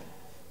on time.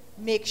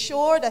 Make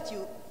sure that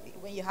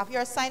when you have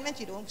your assignment,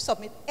 you don't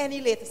submit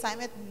any late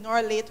assignment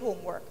nor late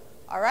homework,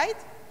 all right?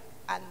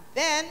 And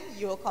then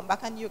you'll come back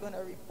and you're going to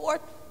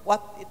report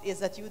what it is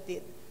that you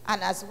did.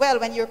 And as well,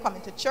 when you're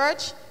coming to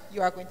church,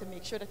 you are going to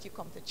make sure that you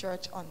come to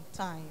church on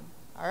time.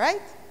 All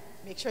right?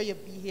 Make sure you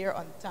be here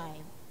on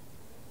time.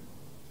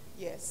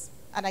 Yes.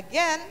 And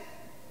again,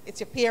 it's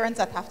your parents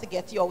that have to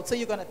get you out. So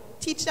you're going to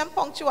teach them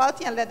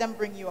punctuality and let them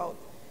bring you out.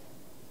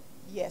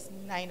 Yes,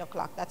 9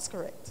 o'clock. That's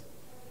correct.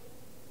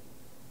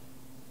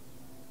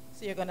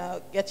 So you're going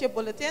to get your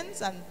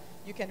bulletins and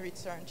you can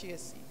return to your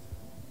seat.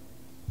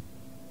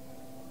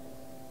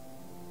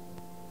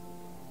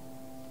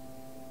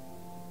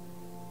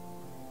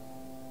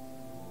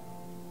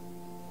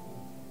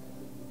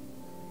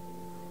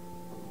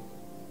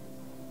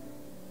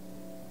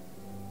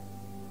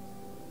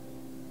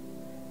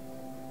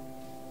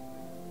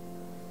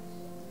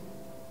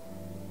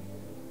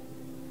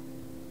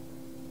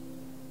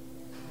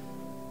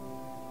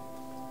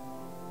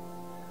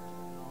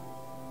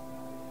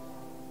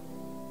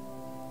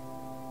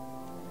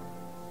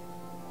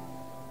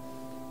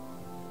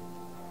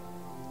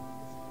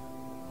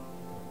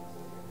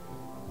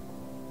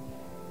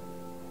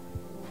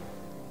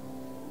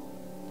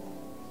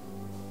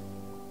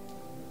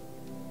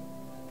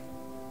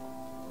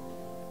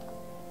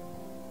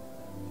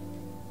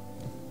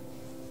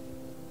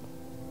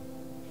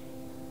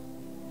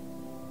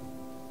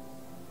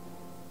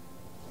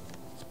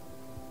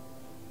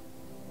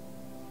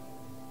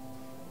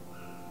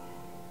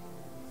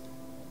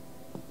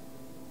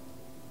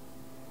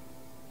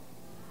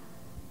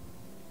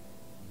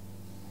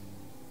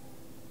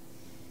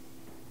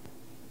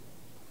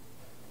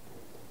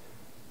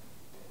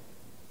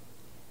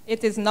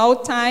 It is now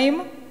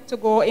time to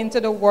go into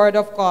the Word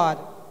of God.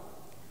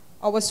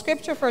 Our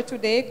scripture for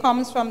today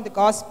comes from the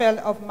Gospel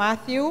of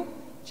Matthew,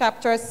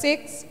 chapter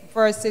 6,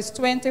 verses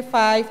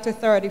 25 to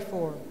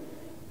 34.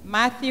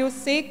 Matthew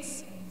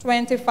 6,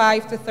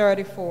 25 to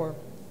 34.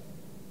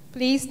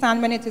 Please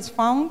stand when it is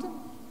found.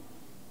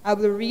 I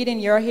will read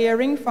in your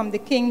hearing from the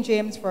King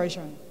James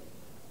Version.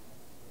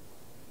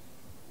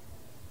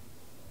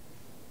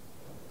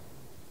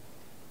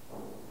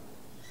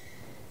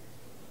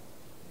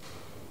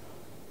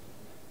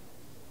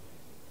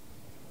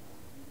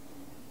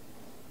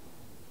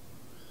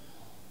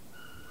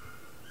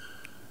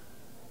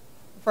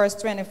 Verse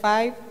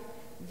 25,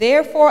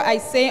 therefore I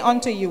say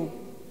unto you,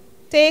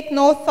 take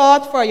no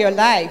thought for your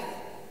life,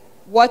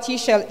 what ye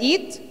shall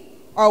eat,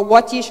 or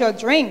what ye shall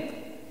drink,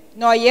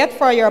 nor yet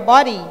for your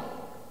body,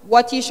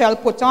 what ye shall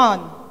put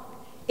on.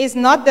 Is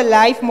not the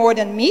life more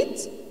than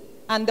meat,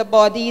 and the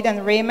body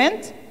than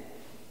raiment?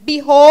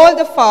 Behold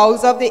the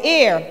fowls of the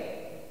air,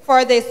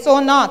 for they sow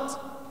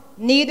not,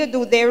 neither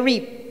do they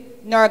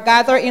reap, nor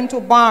gather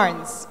into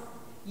barns,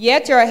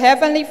 yet your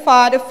heavenly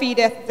Father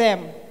feedeth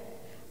them.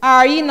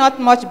 Are ye not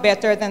much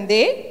better than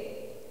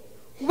they?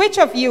 Which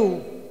of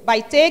you, by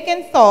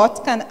taking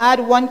thought, can add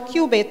 1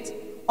 cubit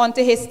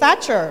unto his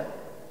stature?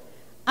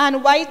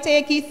 And why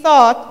take ye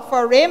thought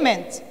for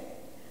raiment?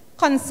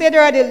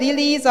 Consider the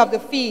lilies of the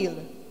field,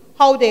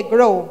 how they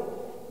grow.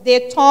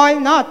 They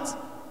toil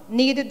not,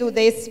 neither do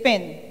they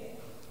spin.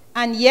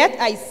 And yet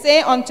I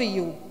say unto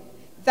you,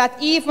 that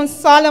even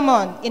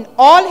Solomon in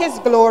all his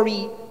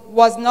glory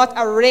was not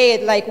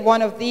arrayed like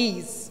one of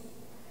these.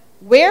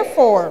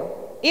 Wherefore,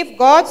 if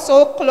God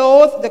so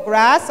clothe the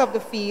grass of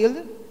the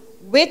field,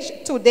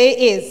 which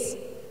today is,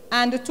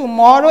 and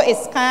tomorrow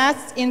is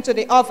cast into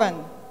the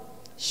oven,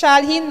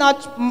 shall he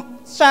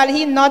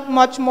not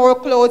much more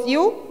clothe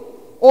you,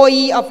 O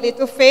ye of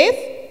little faith?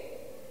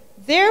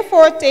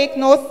 Therefore take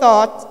no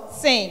thought,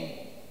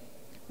 saying,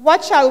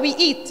 what shall we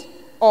eat?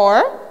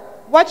 Or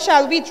what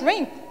shall we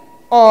drink?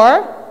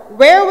 Or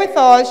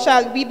wherewithal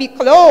shall we be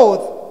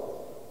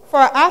clothed? For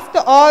after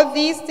all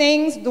these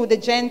things do the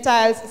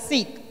Gentiles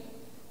seek.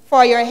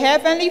 For your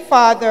heavenly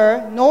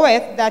Father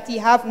knoweth that ye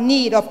have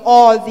need of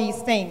all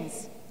these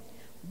things.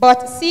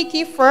 But seek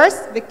ye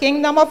first the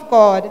kingdom of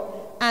God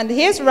and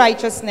his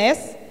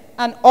righteousness,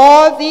 and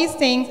all these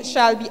things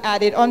shall be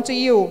added unto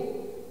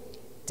you.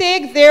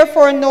 Take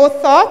therefore no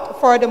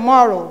thought for the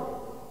morrow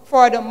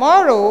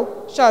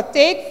shall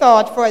take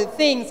thought for the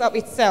things of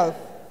itself.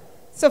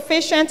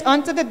 Sufficient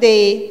unto the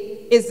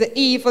day is the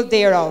evil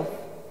thereof.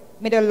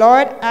 May the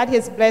Lord add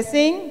his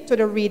blessing to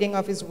the reading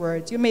of his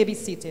word. You may be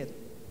seated.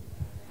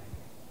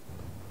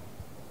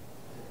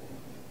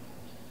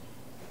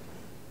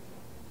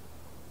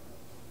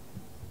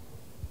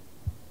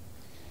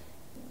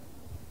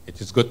 It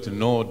is good to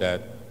know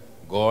that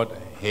God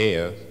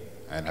hears,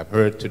 and I've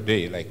heard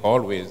today, like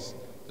always,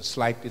 the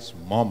slightest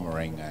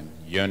murmuring and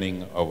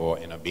yearning of our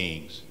inner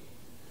beings.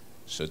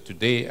 So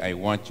today I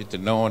want you to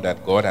know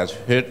that God has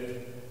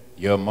heard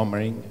your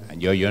murmuring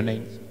and your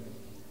yearnings,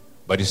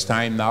 but it's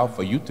time now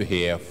for you to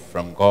hear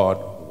from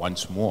God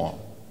once more.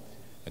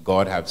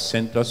 God has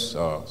sent us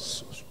a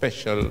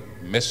special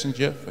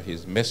messenger for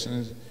his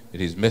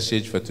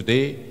message for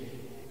today.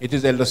 It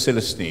is Elder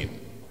Celestine.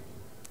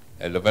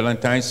 Elder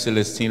Valentine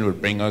Celestine will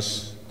bring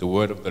us the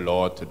word of the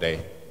Lord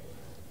today.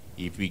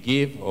 If we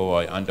give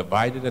our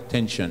undivided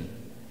attention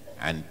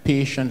and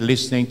patient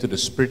listening to the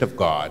Spirit of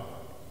God,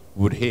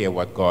 we would hear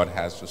what God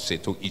has to say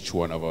to each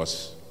one of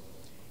us.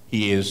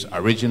 He is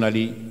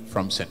originally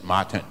from St.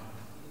 Martin.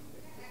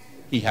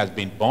 He has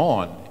been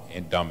born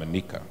in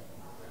Dominica,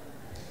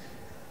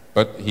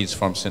 but he's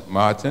from St.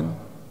 Martin.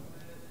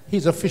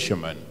 He's a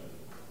fisherman.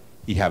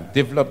 He has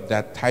developed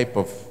that type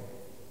of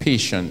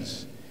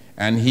patience,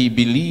 and he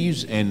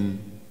believes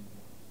in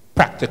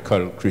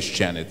practical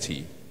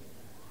Christianity.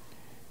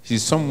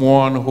 He's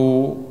someone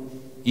who,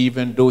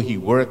 even though he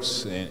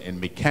works in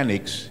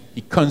mechanics,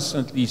 he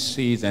constantly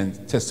says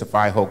and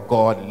testifies how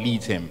God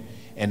leads him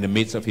in the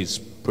midst of his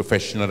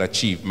professional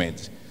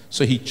achievements.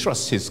 So he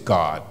trusts his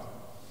God.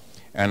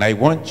 And I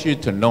want you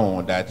to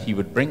know that he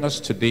would bring us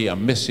today a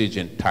message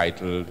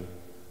entitled,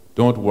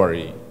 Don't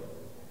Worry,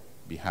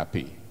 Be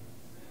Happy.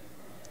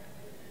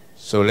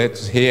 So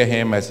let's hear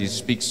him as he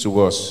speaks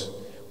to us.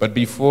 But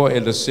before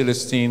Elder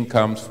Celestine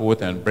comes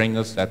forth and brings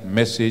us that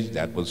message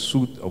that will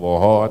suit our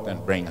heart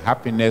and bring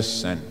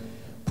happiness and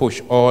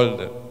push all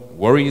the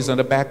worries on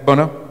the back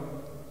burner,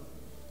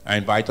 I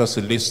invite us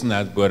to listen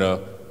as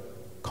Brother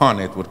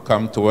Cornett would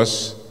come to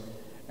us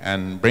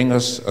and bring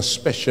us a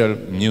special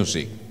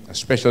music, a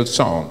special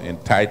song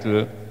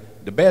entitled,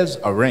 The Bells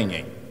Are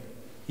Ringing,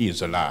 He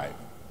is Alive.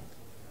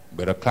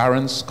 Brother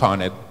Clarence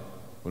Cornett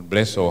will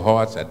bless our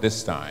hearts at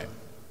this time.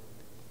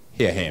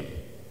 Hear him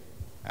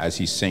as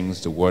he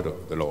sings the word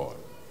of the Lord.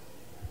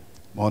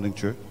 Morning,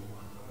 church.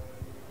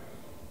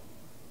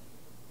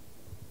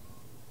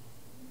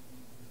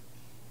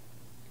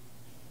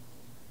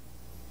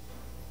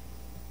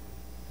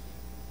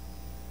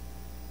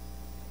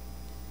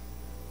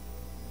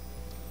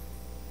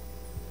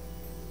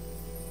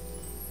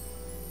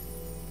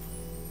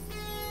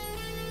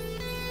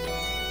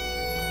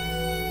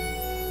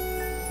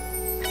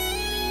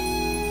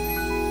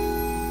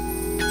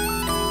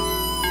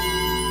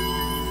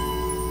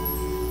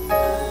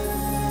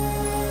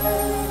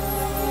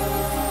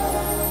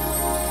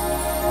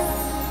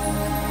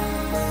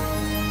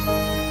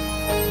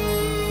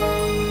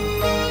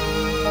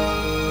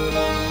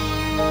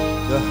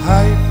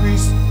 high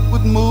priest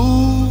would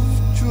move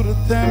through the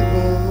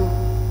temple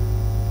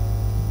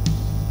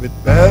with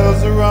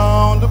bells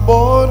around the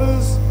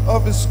borders of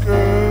his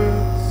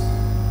skirts.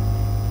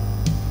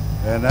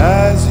 And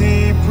as he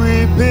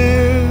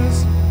prepares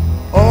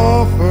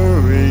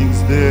offerings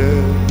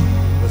there,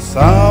 the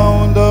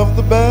sound of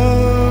the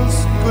bells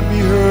could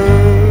be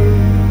heard.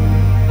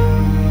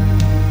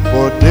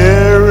 For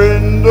there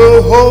in the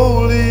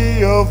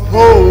Holy of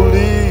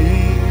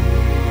Holies,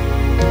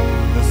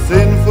 the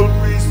sinful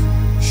priest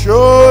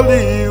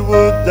surely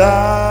would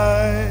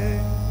die.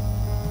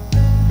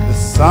 The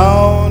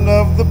sound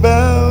of the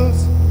bells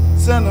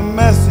sent a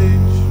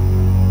message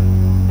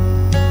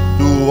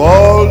to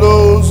all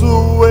those who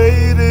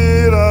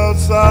waited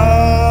outside.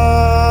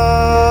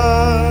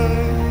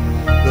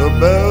 The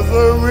bells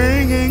are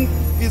ringing,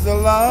 he's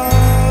alive.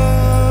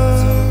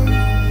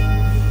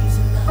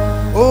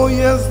 Oh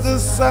yes, the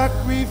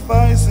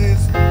sacrifice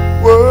is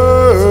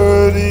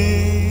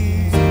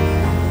worthy,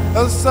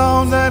 a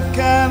sound that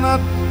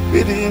cannot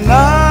be denied.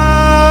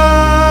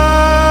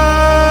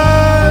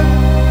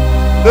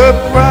 The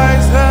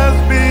price has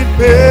been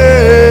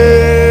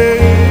paid,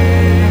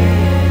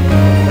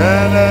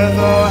 and as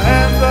our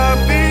hands are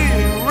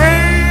being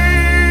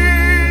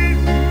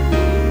raised,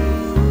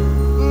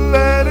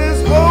 let his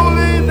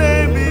holy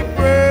name be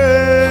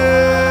praised.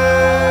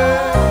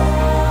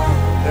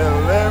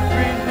 Tell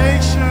every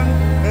nation,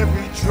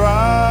 every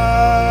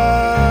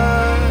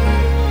tribe,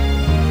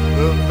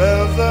 the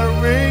bells are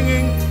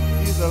ringing,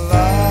 he's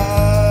alive.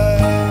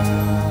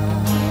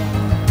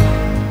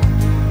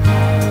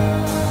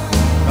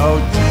 Now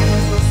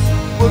Jesus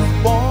was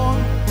born,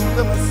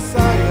 the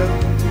Messiah,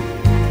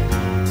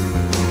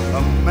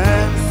 a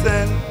man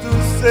sent to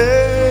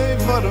save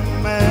other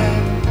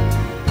men.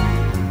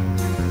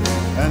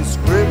 And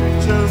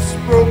scriptures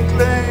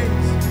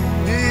proclaims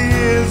he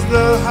is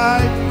the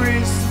high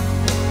priest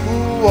who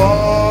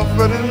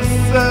offered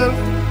himself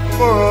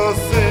for our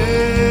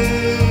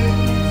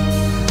sins.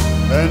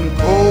 And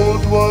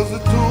cold was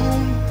the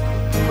tomb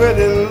where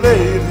they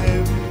laid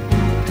him,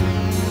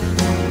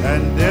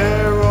 and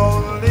there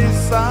only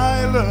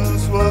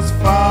silence was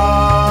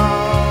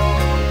found.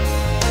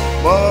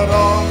 But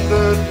on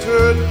the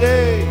third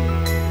day,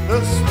 the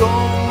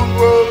stone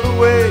rolled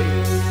away,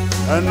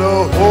 and the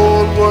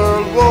whole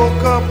world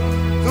woke up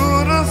to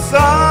the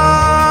sound.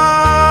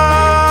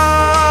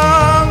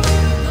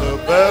 The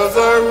bells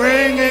are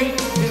ringing,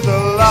 he's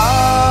alive.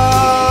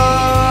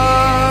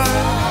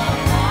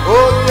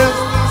 Oh yes,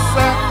 the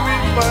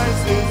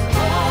sacrifice is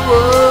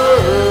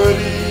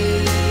worthy,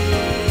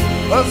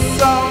 a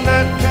sound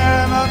that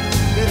cannot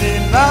be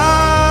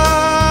denied.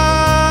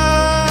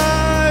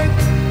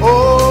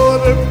 Oh,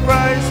 the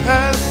price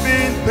has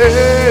been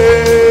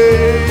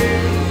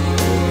paid,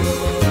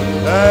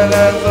 and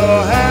as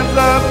our hands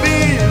are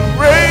being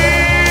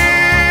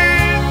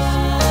raised,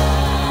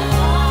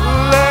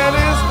 let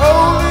his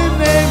holy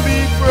name be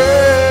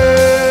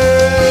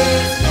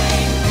praised.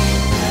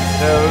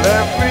 Tell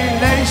every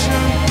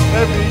nation,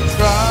 every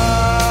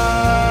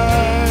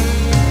tribe,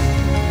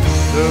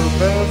 the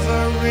bells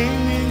are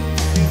ringing,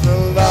 he's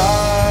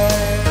alive.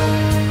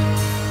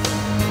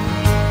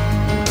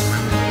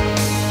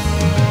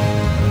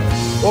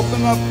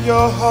 Open up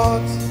your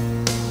heart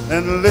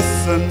and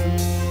listen.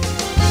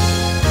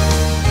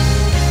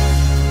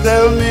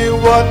 Tell me,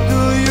 what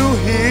do you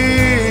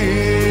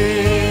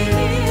hear?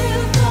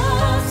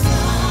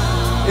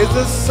 It's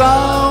the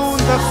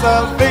sound of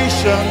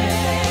salvation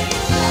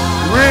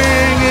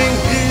ringing,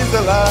 he's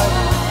alive,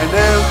 and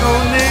there's no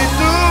need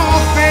to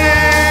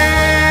fear.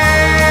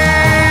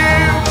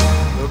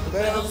 The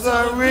bells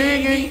are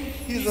ringing,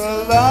 he's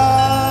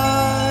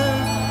alive.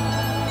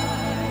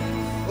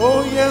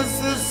 Oh yes,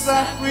 the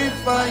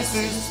sacrifice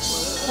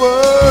is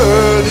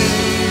worthy,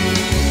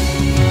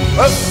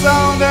 a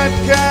sound that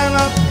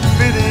cannot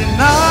be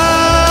denied.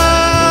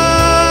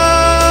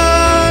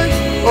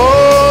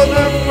 Oh,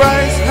 the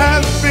price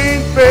has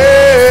been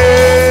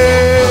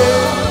paid,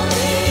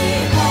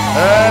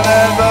 and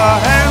as our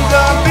hands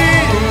are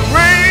being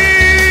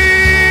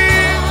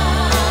raised,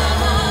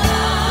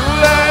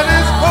 let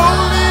his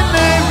holy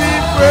name be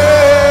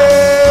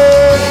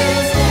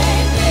praised.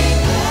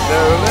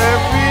 Tell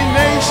every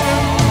nation,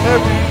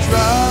 every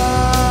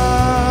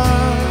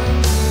tribe,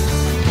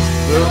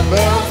 the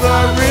bells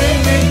are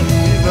ringing,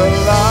 he's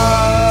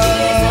alive.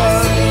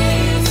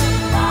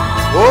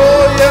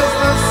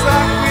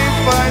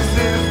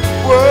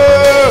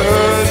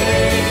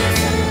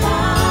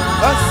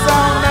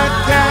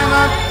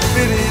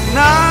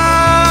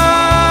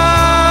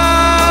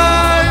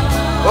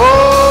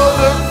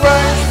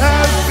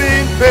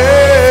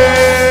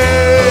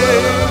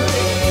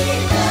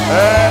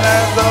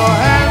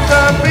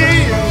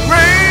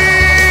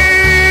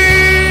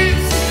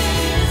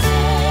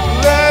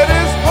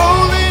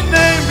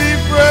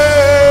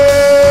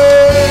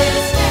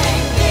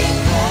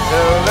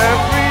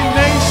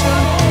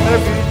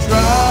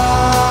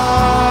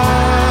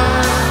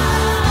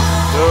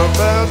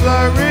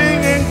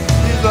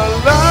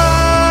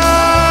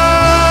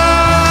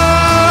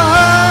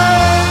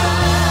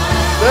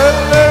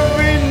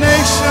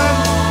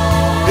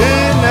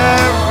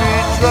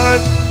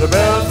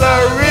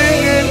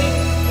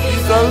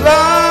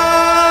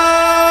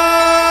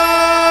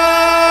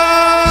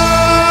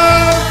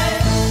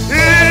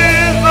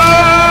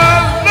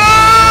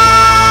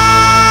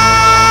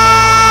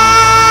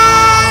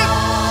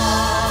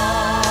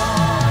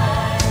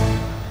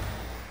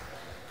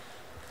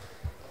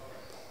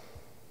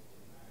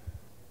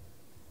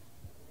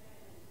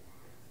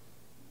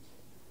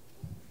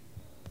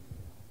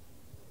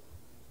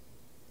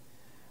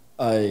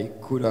 I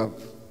could have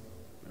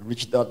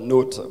reached that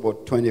note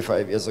about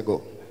 25 years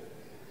ago.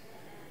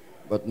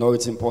 But now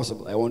it's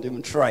impossible. I won't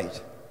even try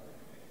it.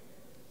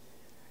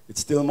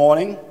 It's still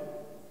morning,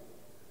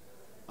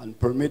 and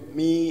permit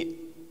me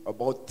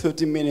about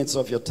 30 minutes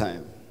of your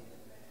time.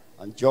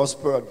 And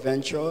just per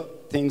adventure,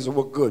 things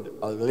were good.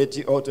 I'll let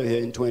you out of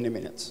here in 20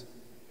 minutes.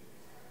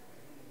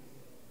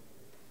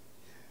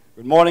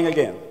 Good morning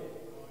again.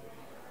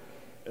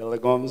 Elder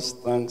Gomes,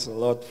 thanks a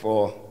lot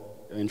for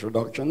your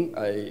introduction.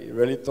 I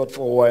really thought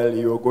for a while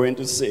you were going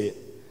to say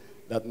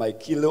that my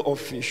kilo of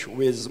fish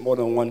weighs more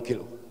than 1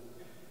 kilo.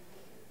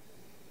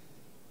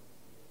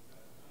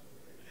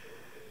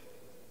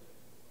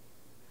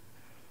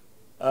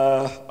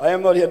 I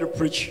am not here to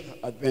preach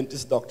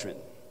Adventist doctrine.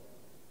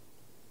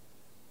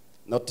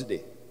 Not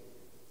today.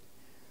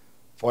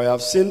 For I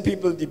have seen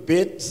people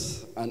debate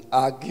and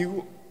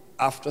argue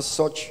after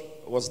such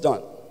was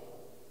done.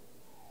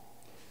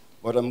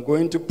 But I'm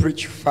going to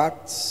preach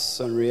facts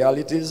and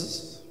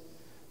realities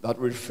that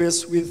we're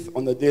faced with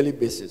on a daily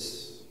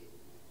basis,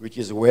 which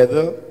is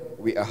whether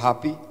we are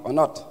happy or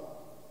not.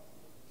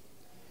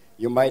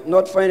 You might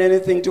not find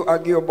anything to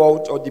argue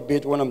about or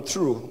debate when I'm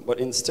through, but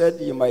instead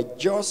it might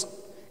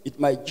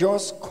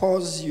just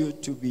cause you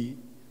to be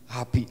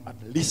happy, at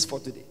least for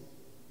today.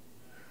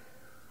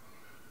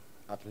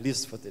 At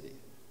least for today.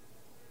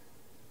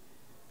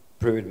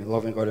 Pray with me.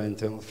 Loving God and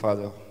eternal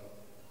Father,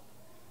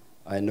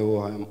 I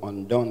know I'm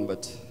undone,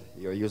 but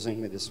you're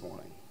using me this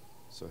morning.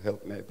 So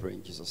help me, I pray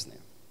in Jesus' name.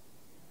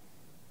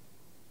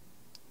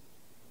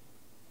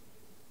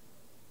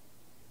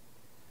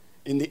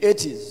 In the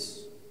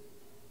 80s,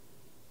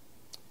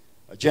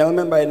 a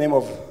gentleman by the name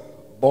of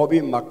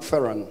Bobby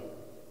McFerrin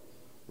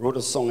wrote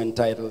a song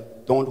entitled,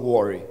 Don't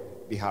Worry,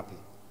 Be Happy.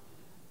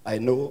 I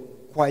know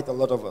quite a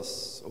lot of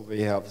us over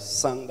here have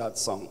sung that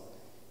song,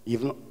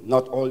 even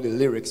not all the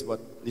lyrics,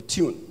 but the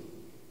tune.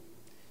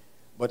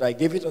 But I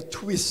gave it a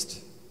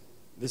twist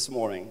this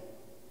morning,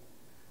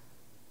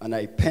 and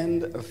I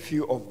penned a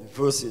few of the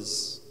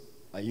verses.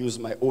 I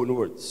used my own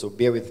words, so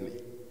bear with me.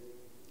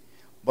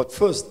 But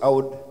first, I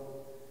would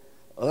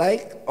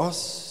like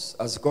us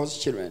as God's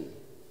children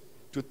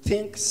to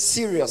think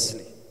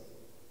seriously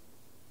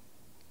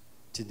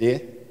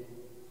today,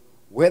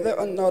 whether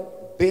or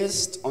not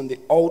based on the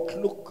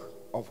outlook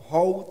of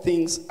how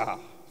things are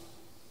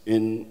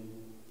in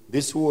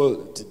this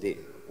world today,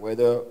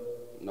 whether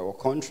in our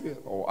country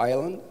or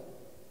island,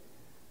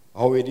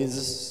 how it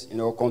is in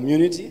our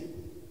community,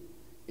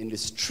 in the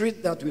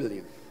street that we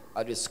live,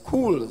 at the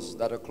schools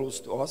that are close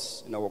to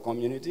us in our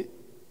community,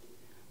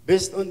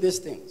 based on these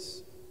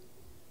things.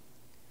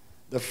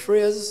 The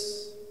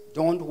phrase,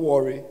 don't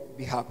worry,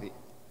 be happy,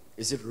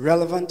 is it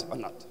relevant or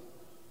not?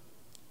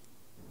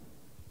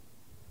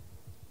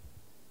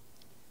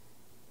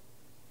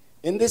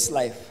 In this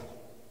life,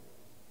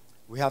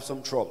 we have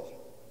some trouble.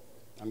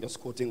 I'm just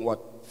quoting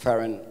what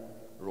Farron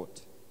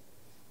wrote.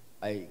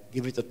 I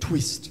give it a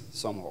twist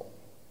somehow.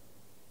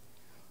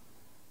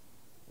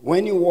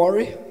 When you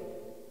worry,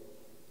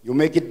 you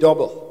make it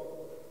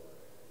double.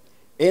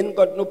 Ain't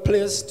got no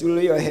place to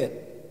lay your head.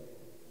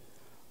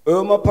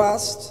 Irma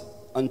passed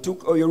and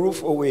took your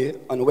roof away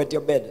and wet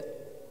your bed.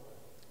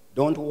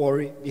 Don't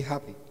worry, be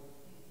happy.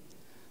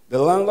 The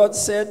landlord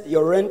said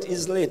your rent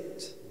is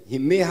late. He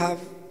may have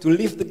to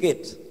leave the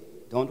gate.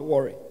 Don't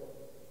worry,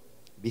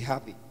 be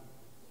happy.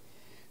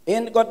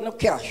 Ain't got no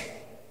cash.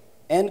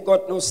 Ain't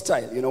got no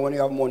style. You know, when you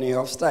have money, you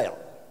have style.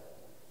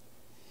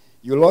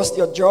 You lost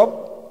your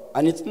job,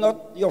 and it's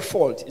not your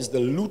fault. It's the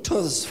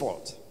looter's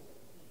fault.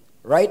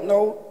 Right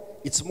now,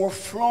 it's more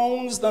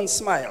frowns than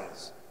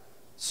smiles.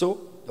 So,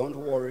 don't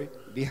worry,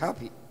 be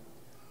happy.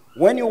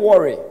 When you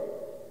worry,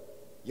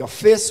 your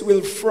face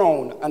will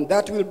frown, and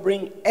that will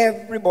bring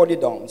everybody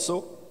down.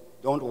 So,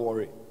 don't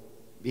worry,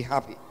 be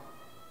happy.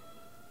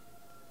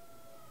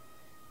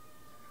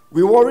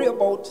 We worry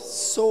about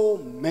so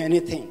many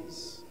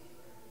things.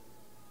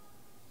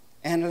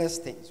 Endless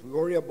things. We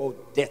worry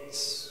about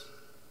debts.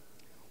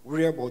 We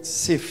worry about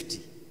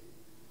safety.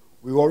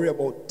 We worry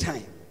about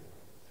time.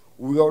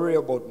 We worry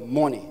about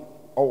money,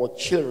 our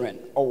children,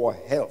 our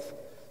health.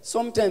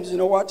 Sometimes, you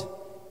know what?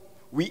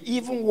 We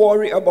even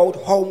worry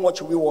about how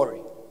much we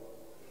worry.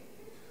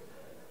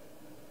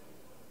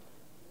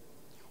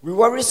 We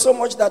worry so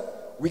much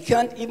that we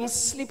can't even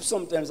sleep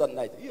sometimes at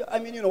night. I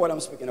mean, you know what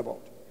I'm speaking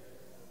about.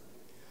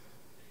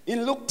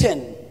 In Luke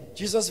 10,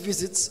 Jesus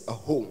visits a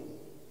home.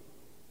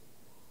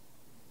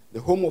 The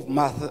home of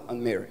Martha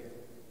and Mary.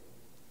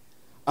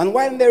 And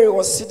while Mary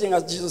was sitting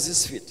at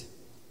Jesus' feet,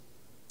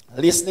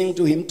 listening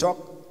to him talk,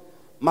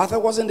 Martha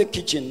was in the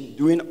kitchen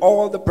doing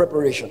all the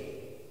preparation.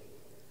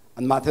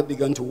 And Martha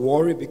began to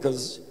worry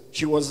because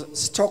she was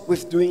stuck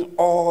with doing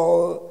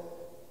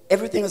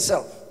everything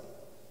herself.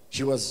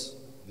 She was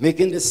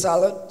making the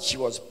salad, she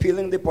was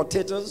peeling the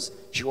potatoes,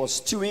 she was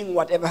stewing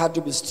whatever had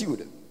to be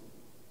stewed.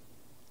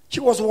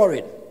 She was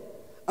worried.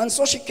 And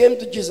so she came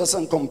to Jesus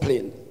and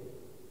complained.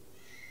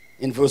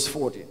 In verse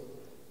 40,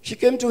 she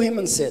came to him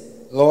and said,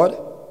 Lord,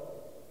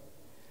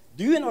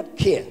 do you not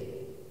care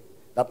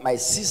that my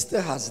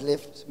sister has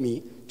left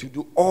me to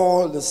do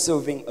all the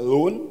serving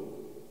alone?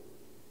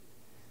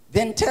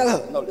 Then tell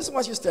her. Now, listen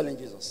what she's telling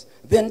Jesus.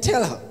 Then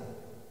tell her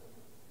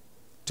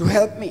to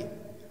help me.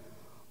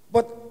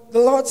 But the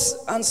Lord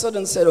answered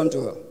and said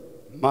unto her,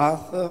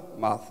 Martha,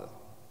 Martha,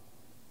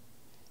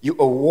 you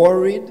are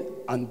worried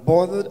and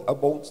bothered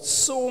about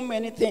so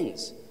many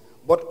things,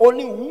 but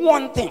only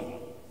one thing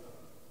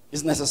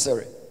is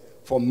necessary.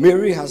 For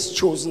Mary has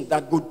chosen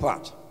that good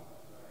part,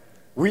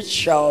 which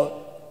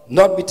shall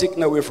not be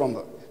taken away from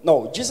her.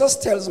 Now, Jesus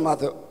tells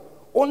Martha,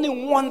 only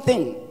one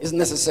thing is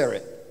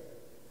necessary.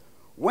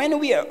 When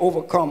we are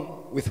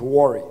overcome with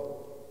worry,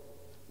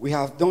 we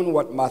have done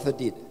what Martha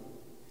did.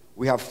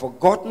 We have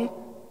forgotten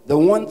the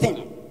one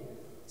thing,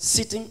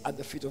 sitting at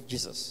the feet of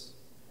Jesus.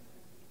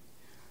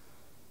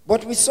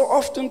 But we so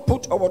often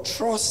put our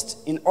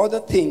trust in other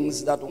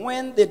things that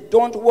when they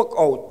don't work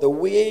out the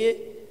way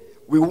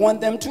we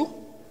want them to,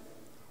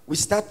 we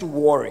start to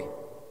worry.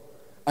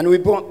 And we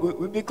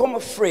become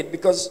afraid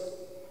because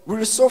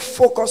we're so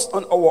focused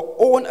on our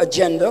own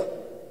agenda.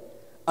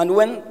 And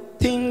when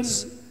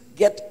things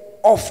get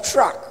off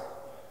track,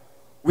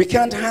 we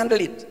can't handle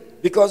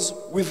it because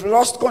we've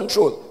lost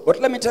control. But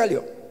let me tell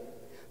you,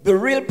 the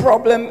real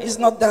problem is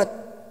not that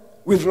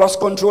we've lost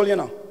control, you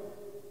know.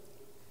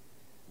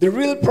 The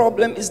real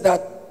problem is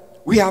that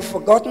we have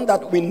forgotten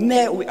that we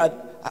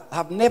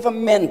have never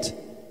meant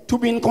to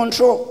be in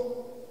control.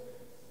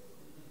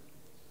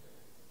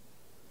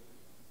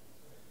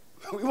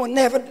 We were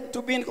never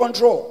to be in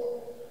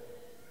control.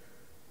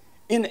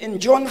 In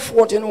John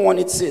 14:1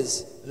 it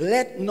says,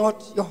 let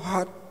not your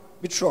heart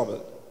be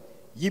troubled.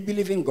 Ye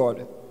believe in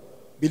God,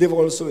 believe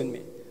also in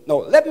me.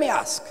 Now, let me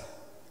ask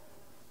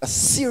a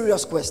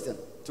serious question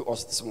to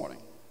us this morning.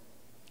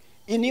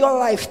 In your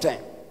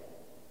lifetime,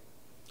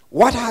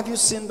 what have you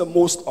seen the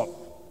most of?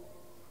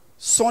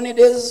 Sunny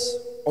days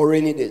or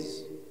rainy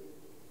days?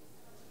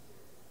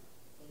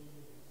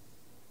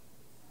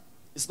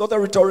 It's not a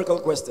rhetorical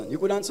question. You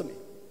could answer me.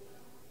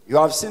 You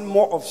have seen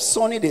more of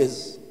sunny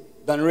days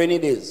than rainy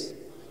days.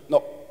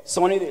 No,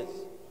 sunny days.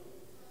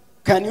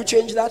 Can you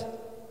change that?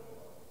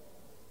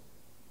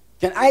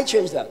 Can I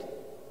change that?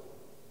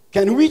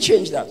 Can we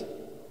change that?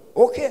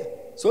 Okay,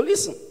 so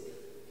listen.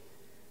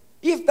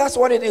 If that's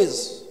what it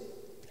is,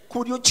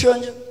 could you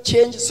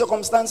change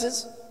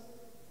circumstances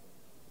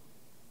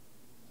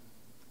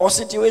or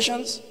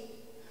situations?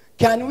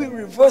 Can we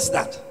reverse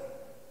that?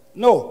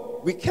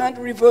 No, we can't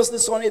reverse the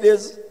sunny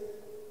days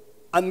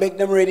and make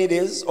them rainy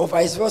days or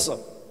vice versa.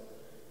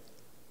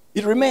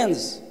 It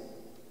remains.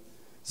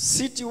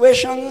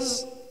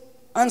 Situations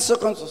and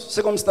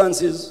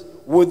circumstances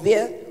were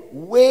there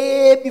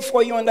way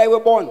before you and I were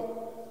born.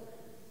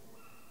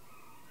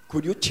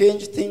 Could you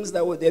change things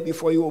that were there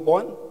before you were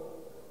born?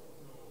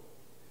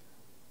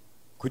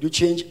 Could you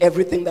change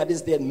everything that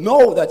is there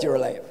now that you're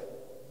alive?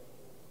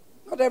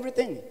 Not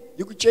everything.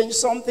 You could change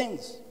some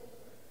things.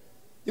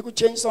 You could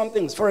change some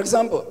things. For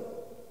example,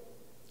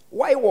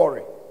 why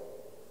worry?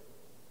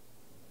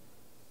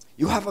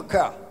 You have a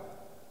car.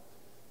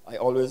 I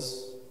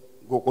always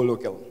go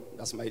local.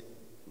 That's my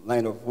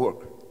line of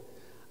work.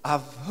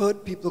 I've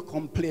heard people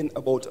complain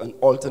about an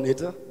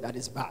alternator that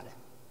is bad.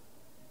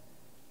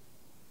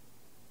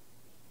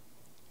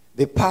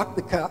 They park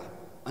the car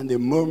and they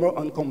murmur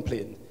and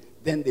complain.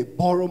 Then they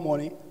borrow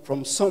money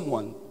from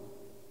someone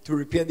to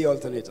repair the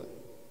alternator.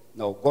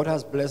 Now, God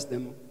has blessed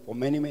them for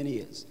many, many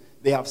years.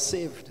 They have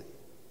saved.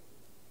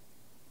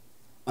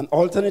 An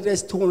alternator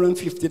is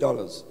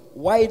 $250.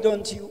 Why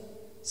don't you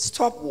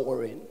stop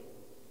worrying?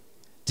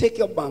 Take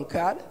your bank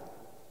card,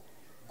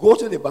 go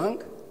to the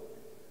bank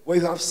where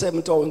you have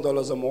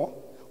 $7,000 or more,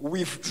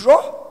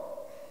 withdraw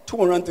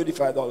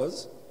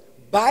 $235,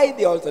 buy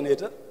the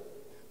alternator,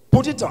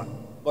 put it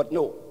on. But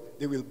no,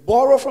 they will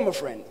borrow from a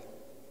friend.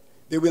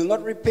 They will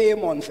not repay a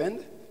month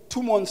end.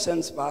 2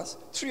 months pass,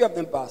 3 of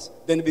them pass,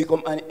 then they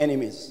become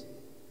enemies.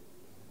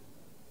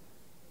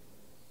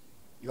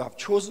 You have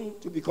chosen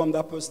to become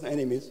that person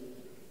enemies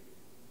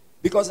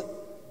because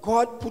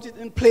God put it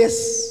in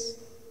place.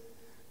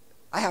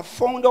 I have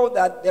found out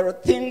that there are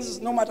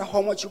things, no matter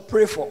how much you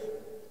pray for,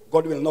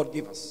 God will not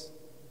give us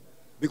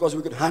because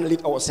we could handle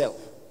it ourselves.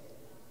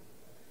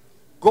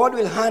 God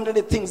will handle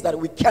the things that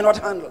we cannot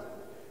handle,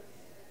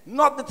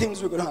 not the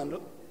things we could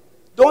handle.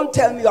 Don't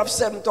tell me you have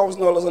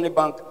 $7,000 on the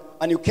bank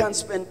and you can't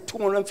spend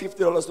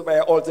 $250 to buy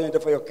an alternator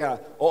for your car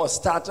or a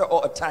starter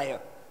or a tire,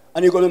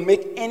 and you're going to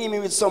make enemy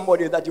with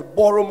somebody that you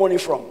borrow money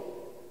from.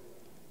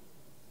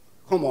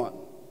 Come on.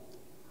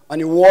 And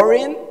you're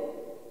worrying?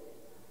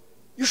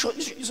 You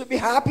should be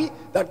happy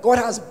that God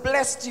has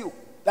blessed you,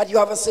 that you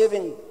have a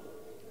saving.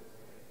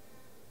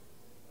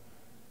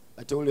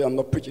 I told you I'm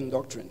not preaching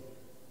doctrine.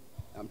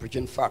 I'm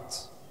preaching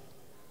facts.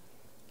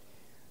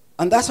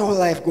 And that's how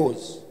life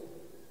goes.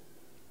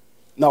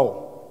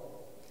 Now,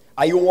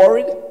 are you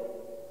worried?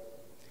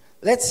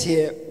 Let's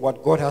hear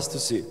what God has to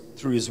say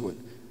through his word.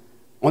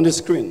 On the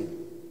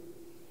screen,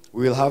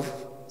 we will have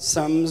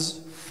Psalms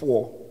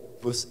 4,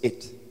 verse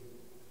 8.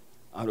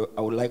 I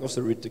would like us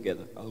to read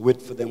together. I'll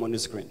wait for them on the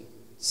screen.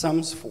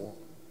 Psalms 4,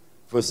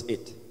 verse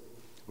 8.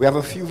 We have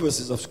a few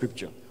verses of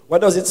scripture. What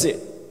does it say?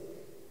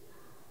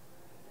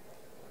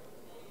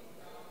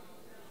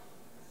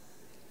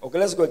 Okay,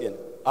 let's go again.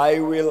 I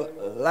will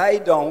lie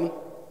down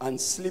and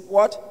sleep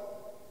what?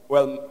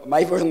 Well,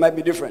 my version might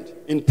be different.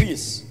 In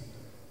peace.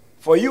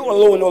 For you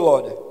alone, O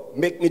Lord,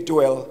 make me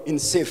dwell in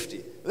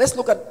safety. Let's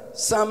look at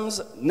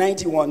Psalms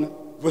 91,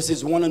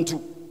 verses 1 and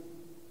 2.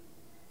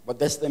 But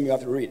this time you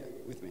have to read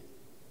with me.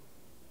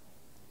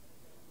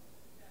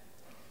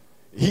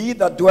 He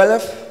that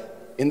dwelleth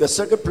in the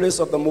secret place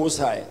of the Most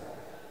High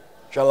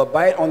shall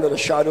abide under the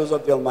shadows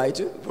of the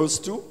Almighty. Verse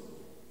 2.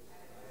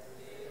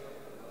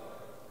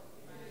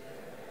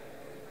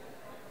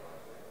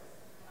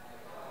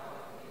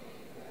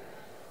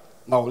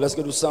 Now let's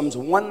go to Psalms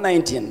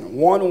 119,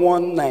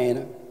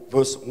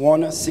 verse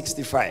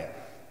 165.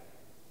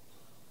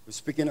 We're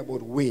speaking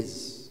about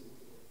ways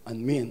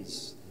and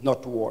means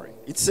not to worry.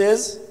 It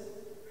says,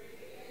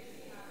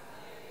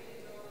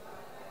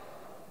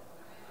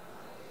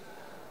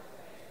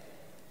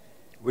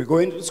 we're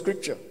going to the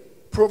scripture.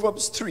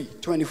 Proverbs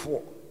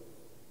 3:24.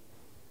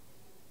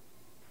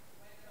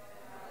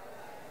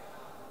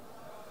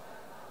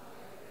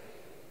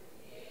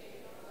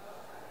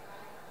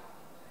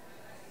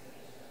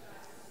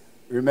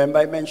 Remember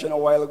I mentioned a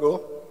while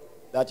ago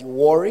that you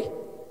worry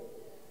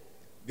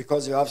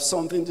because you have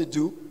something to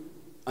do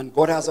and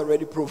God has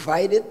already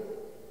provided.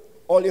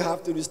 All you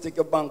have to do is take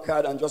a bank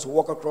card and just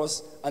walk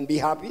across and be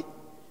happy.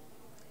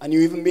 And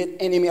you even made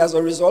enemy as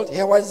a result.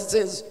 Here what it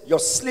says, your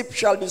sleep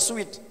shall be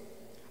sweet.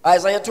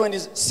 Isaiah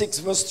 26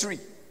 verse 3.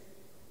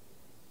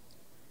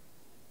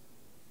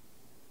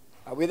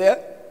 Are we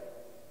there?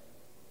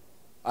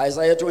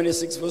 Isaiah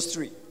 26 verse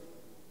 3.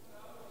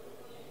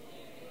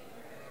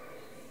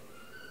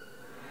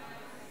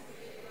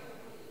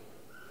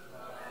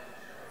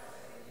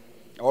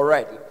 All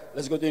right,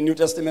 let's go to the New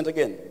Testament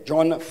again.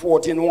 John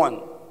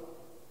 14:1.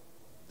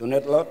 Do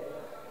not Lord.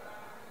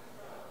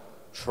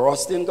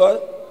 Trust in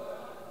God.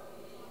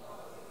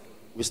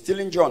 We're still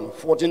in John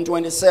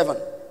 14:27.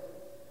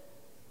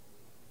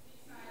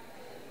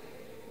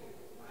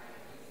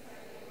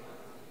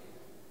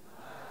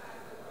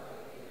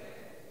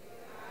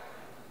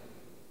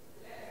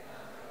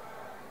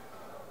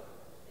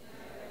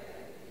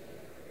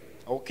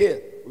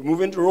 Okay, we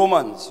move into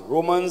Romans.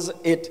 Romans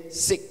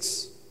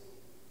 8:6.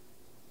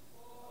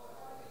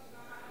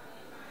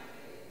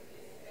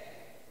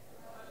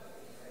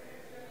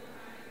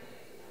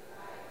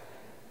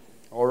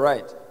 All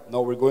right,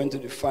 now we're going to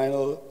the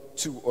final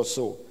two or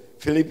so.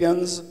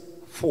 Philippians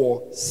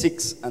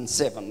 4:6 and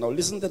 7. Now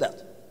listen to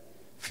that.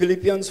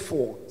 Philippians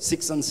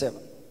 4:6 and 7.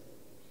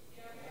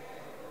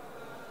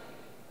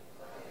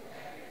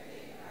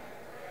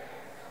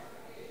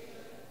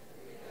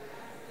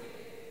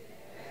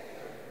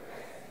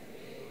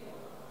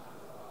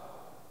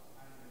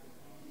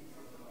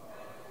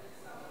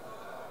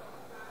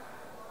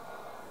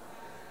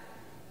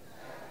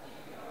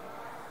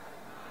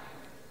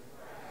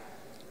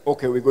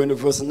 Okay, we're going to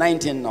verse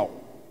 19 now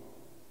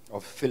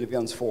of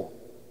Philippians 4.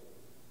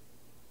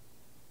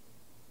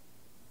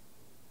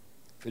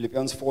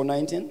 Philippians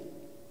 4:19.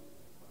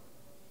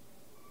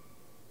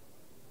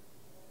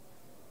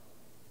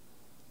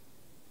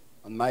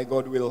 And my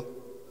God will.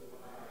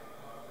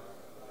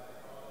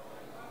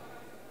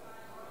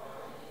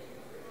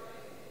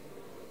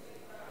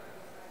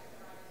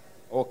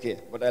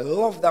 Okay, but I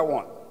love that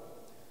one.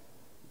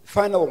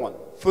 Final one,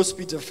 1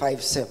 Peter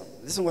 5:7.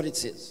 Listen what it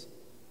says.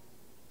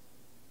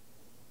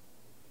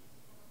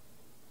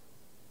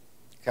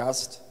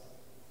 Cast.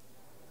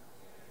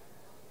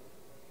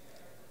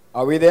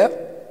 Are we there?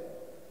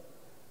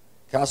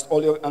 Cast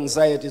all your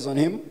anxieties on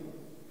him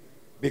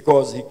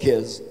because he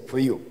cares for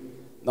you.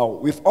 Now,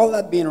 with all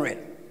that being read,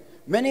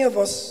 many of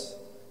us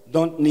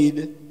don't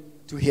need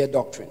to hear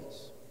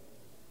doctrines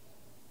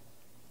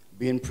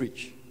being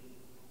preached.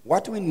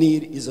 What we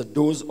need is a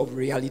dose of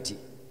reality,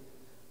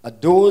 a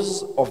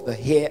dose of the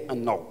here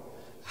and now.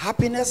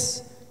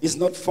 Happiness is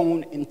not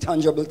found in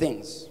tangible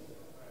things.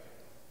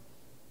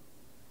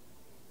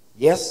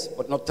 Yes,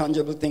 but not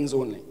tangible things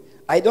only.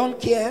 I don't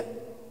care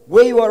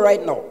where you are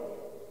right now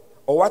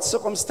or what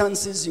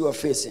circumstances you are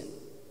facing.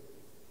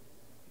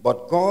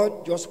 But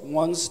God just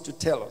wants to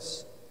tell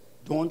us,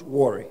 don't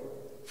worry,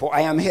 for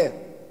I am here.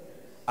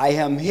 I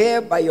am here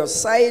by your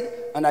side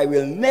and I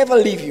will never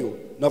leave you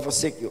nor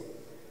forsake you.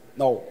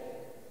 Now,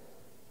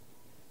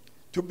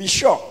 to be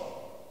sure,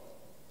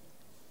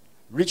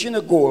 reaching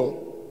a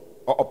goal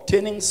or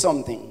obtaining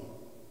something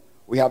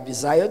we have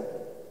desired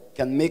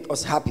can make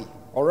us happy,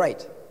 all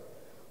right.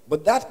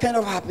 But that kind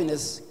of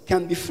happiness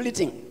can be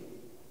fleeting.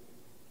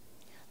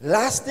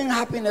 Lasting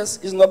happiness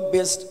is not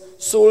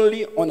based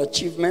solely on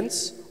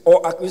achievements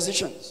or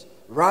acquisitions.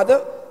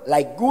 Rather,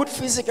 like good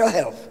physical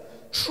health,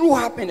 true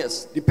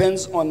happiness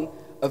depends on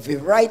a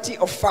variety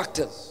of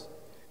factors.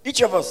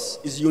 Each of us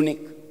is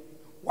unique.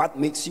 What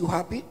makes you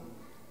happy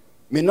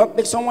may not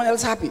make someone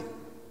else happy.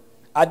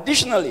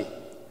 Additionally,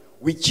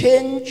 we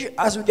change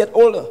as we get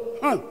older.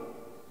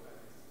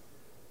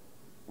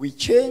 We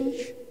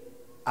change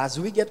as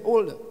we get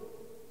older.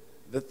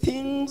 The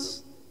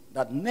things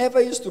that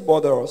never used to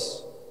bother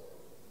us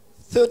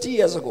 30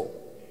 years ago.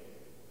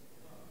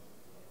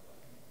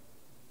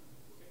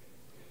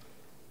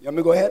 You want me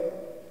to go ahead?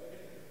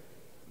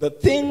 The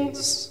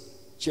things,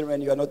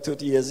 children, you are not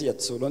 30 years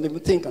yet, so don't even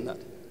think on that.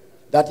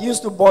 That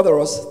used to bother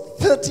us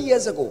 30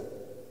 years ago,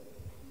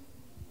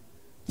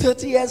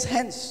 30 years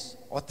hence,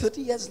 or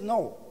 30 years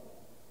now,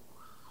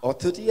 or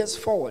 30 years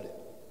forward,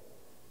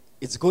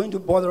 it's going to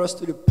bother us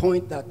to the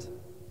point that,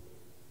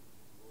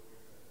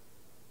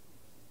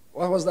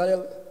 what was that,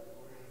 Elder?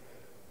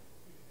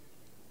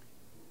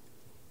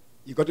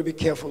 You got to be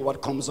careful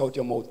what comes out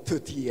your mouth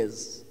 30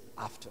 years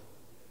after.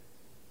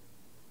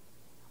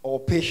 Our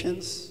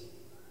patience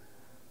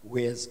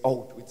wears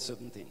out with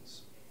certain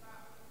things.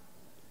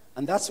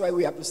 And that's why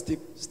we have to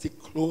stick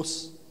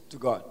close to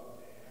God.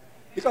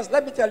 Because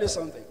let me tell you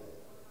something.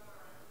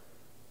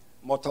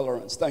 More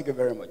tolerance. Thank you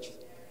very much.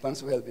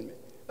 Thanks for helping me.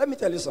 Let me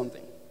tell you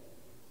something.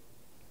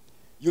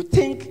 You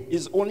think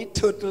it's only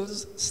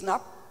turtles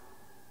snap?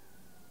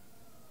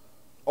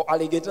 Or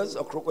alligators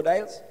or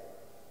crocodiles?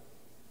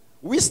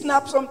 We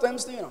snap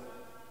sometimes too, you know.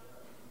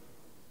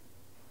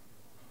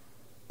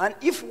 And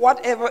if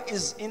whatever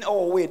is in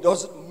our way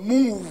doesn't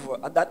move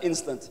at that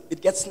instant, it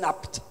gets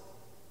snapped.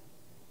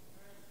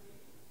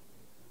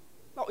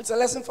 No, it's a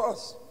lesson for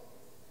us.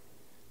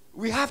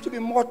 We have to be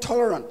more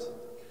tolerant.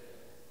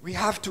 We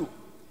have to.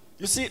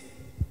 You see,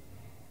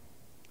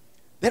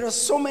 there are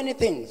so many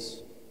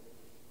things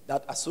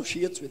that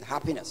associates with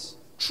happiness,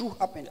 true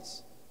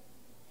happiness.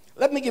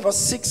 Let me give us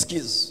 6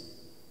 keys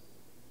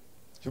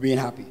to being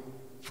happy.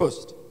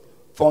 First,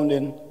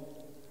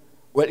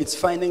 it's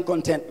finding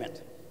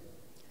contentment.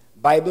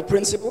 Bible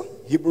principle,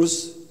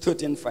 Hebrews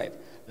 13:5.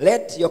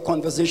 Let your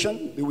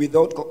conversation be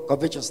without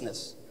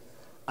covetousness,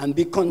 and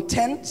be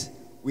content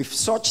with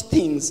such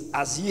things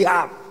as ye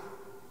have.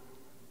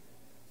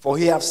 For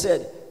he hath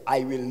said,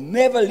 I will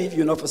never leave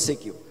you nor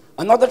forsake you.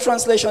 Another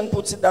translation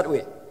puts it that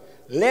way.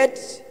 Let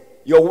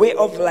your way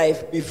of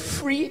life be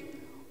free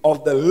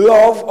of the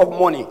love of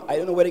money. I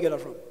don't know where to get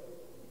that from.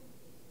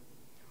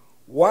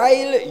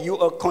 While you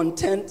are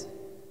content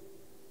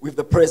with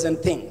the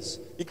present things.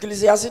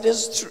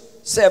 Ecclesiastes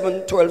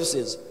 7:12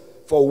 says,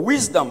 for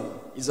wisdom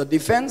is a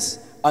defense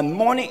and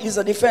money is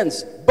a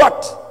defense.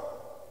 But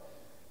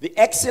the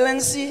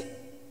excellency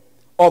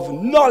of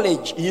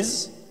knowledge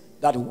is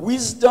that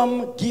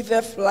wisdom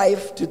giveth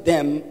life to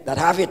them that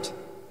have it.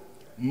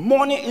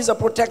 Money is a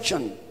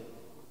protection,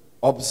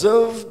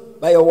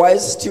 observed by a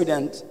wise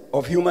student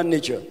of human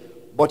nature.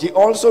 But he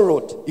also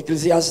wrote,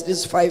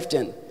 Ecclesiastes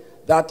 5:10,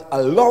 that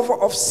a lover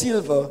of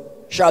silver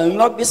shall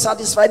not be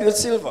satisfied with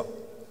silver,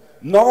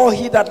 nor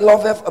he that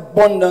loveth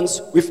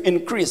abundance with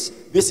increase.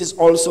 This is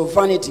also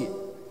vanity.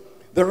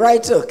 The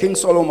writer, King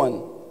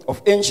Solomon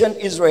of ancient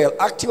Israel,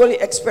 actually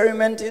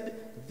experimented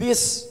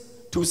this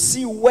to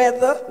see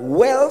whether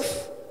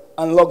wealth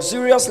and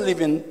luxurious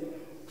living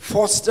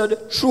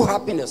fostered true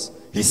happiness.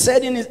 He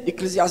said in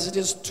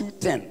Ecclesiastes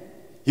 2:10,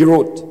 he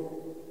wrote,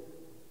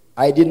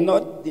 I did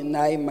not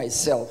deny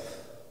myself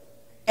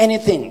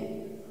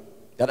anything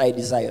that I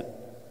desired.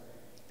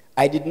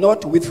 I did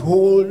not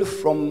withhold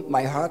from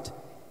my heart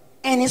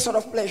any sort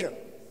of pleasure.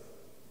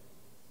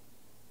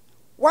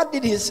 What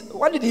did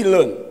he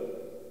learn?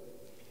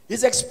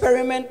 His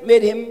experiment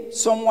made him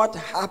somewhat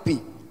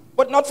happy,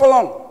 but not for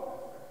long.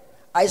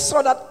 I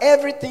saw that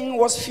everything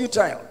was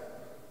futile.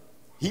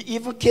 He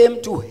even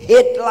came to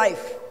hate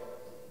life.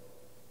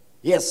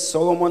 Yes,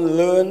 Solomon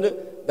learned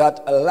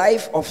that a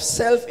life of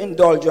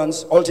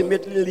self-indulgence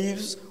ultimately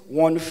leaves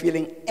one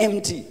feeling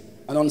empty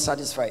and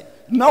unsatisfied.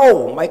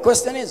 Now, my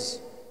question is,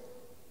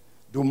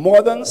 do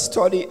modern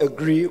study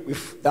agree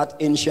with that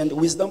ancient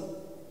wisdom?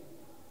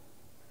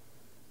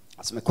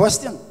 That's my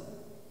question.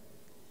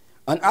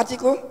 An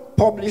article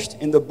published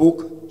in the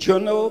book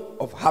Journal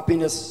of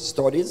Happiness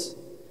Studies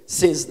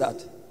says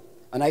that,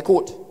 and I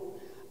quote,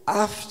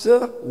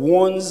 after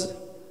one's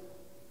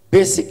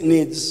basic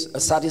needs are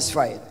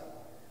satisfied,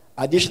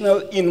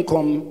 additional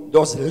income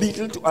does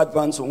little to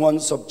advance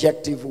one's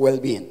subjective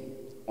well-being,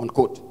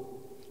 unquote.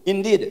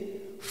 Indeed,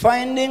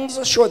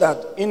 findings show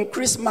that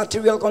increased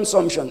material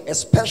consumption,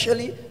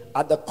 especially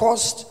at the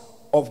cost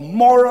of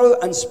moral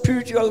and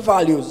spiritual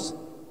values,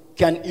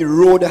 can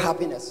erode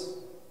happiness.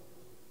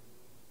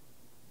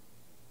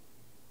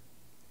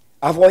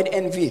 Avoid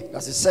envy.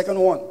 That's the second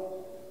one.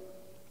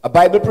 A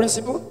Bible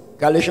principle,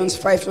 Galatians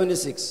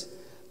 5:26.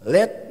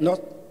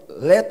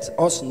 Let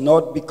us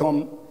not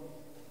become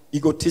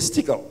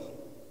egotistical,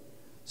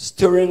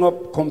 stirring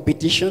up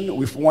competition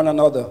with one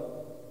another,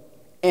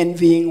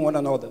 envying one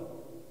another.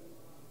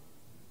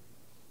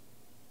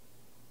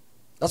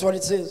 That's what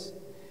it says.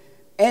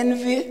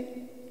 Envy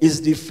is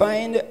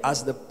defined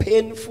as the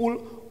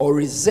painful or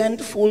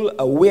resentful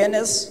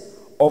awareness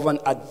of an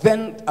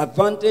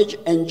advantage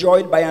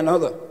enjoyed by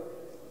another,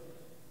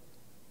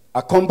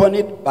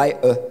 accompanied by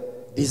a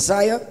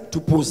desire to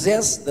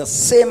possess the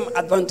same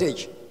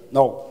advantage.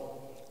 Now,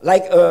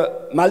 like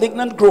a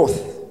malignant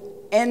growth,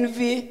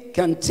 envy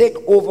can take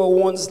over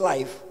one's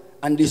life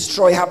and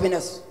destroy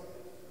happiness.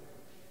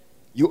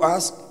 You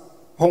ask,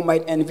 how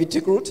might envy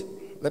take root?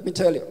 let me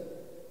tell you.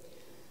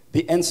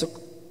 The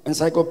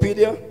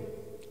Encyclopedia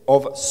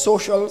of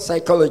Social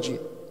Psychology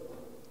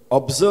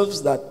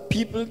observes that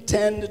people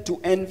tend to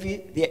envy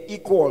their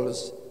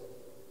equals,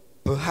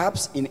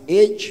 perhaps in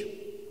age,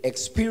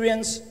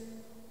 experience,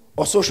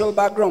 or social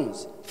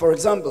backgrounds. For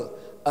example,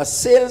 a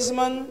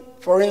salesman,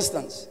 for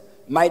instance,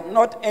 might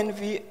not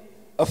envy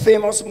a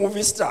famous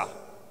movie star,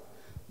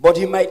 but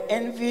he might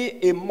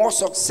envy a more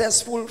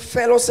successful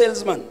fellow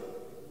salesman.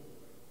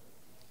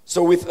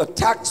 So with a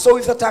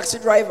taxi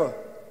driver,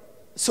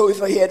 so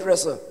with a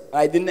hairdresser.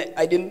 I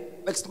didn't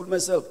exclude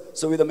myself.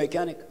 So with a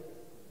mechanic.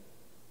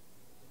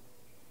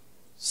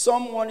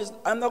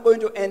 I'm not going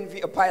to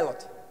envy a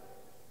pilot,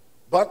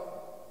 but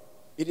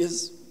it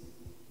is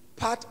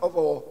part of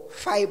our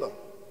fiber.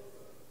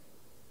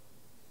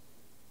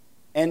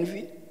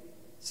 Envy,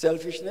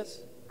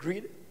 selfishness,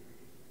 greed.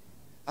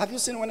 Have you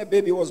seen when a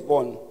baby was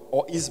born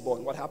or is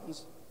born, what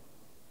happens?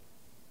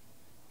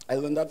 I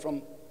learned that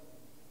from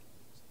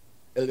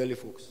elderly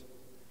folks.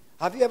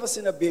 Have you ever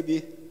seen a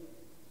baby,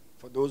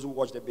 for those who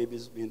watch the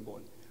babies being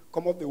born,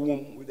 come off the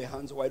womb with their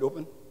hands wide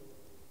open?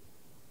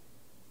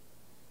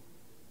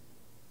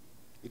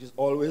 It is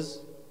always,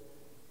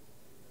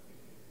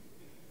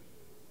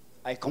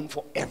 I come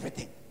for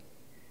everything.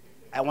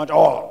 I want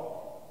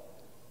all.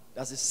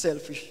 That's a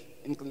selfish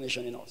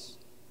inclination in us.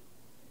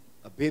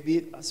 A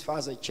baby, as far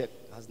as I check,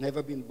 has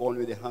never been born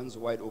with their hands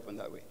wide open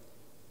that way.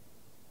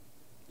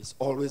 It's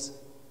always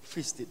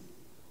fisted,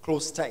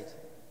 closed tight.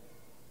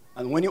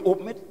 And when you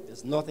open it,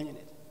 there's nothing in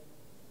it.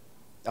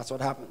 That's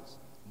what happens.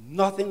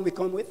 Nothing we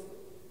come with,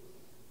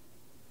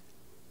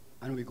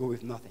 and we go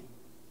with nothing.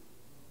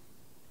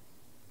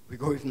 We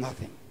go with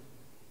nothing.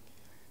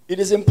 It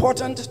is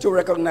important to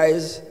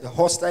recognize the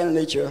hostile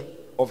nature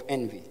of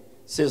envy,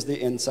 says the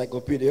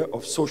Encyclopedia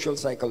of Social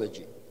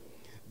Psychology.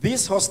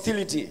 This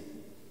hostility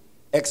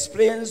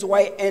explains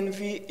why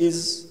envy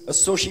is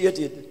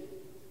associated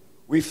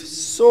with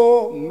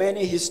so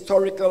many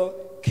historical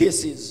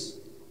cases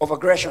of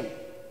aggression.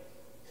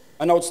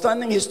 An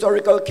outstanding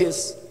historical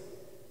case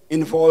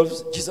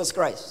involves Jesus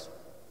Christ.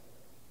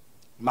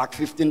 Mark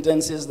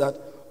 15:10 says that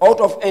out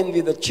of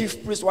envy, the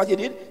chief priest, what he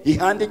did? He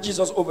handed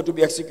Jesus over to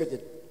be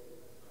executed.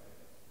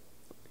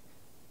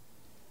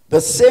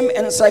 The same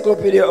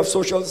Encyclopedia of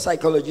Social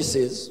Psychology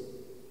says,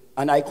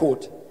 and I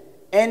quote,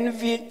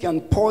 envy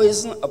can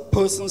poison a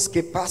person's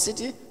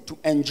capacity to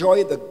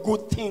enjoy the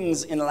good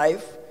things in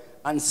life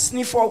and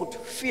sniff out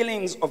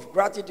feelings of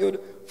gratitude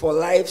for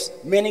life's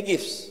many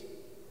gifts.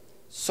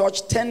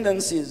 Such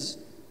tendencies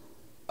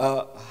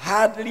are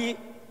hardly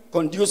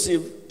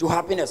conducive to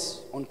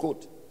happiness,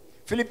 unquote.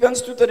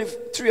 Philippians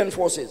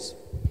 2:3-4 says,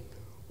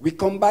 we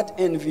combat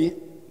envy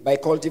by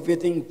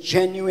cultivating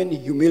genuine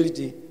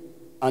humility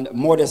and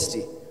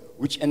modesty,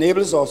 which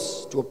enables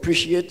us to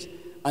appreciate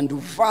and to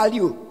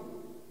value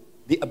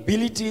the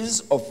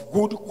abilities of the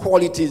good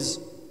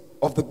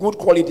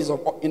qualities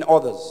in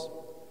others.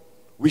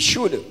 We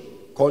should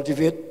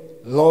cultivate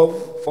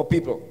love for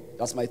people.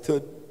 That's my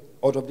third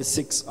out of the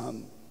 6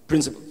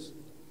 principles.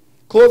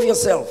 Clothe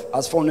yourself,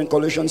 as found in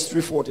Colossians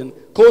 3:14.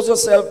 Clothe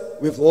yourself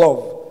with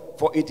love,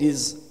 for it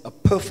is a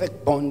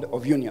perfect bond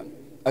of union.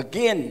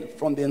 Again,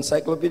 from the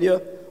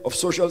Encyclopedia of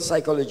Social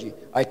Psychology,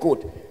 I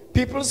quote,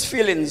 people's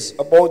feelings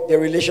about their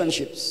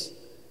relationships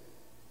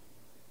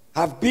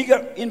have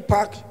bigger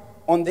impact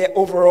on their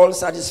overall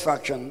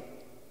satisfaction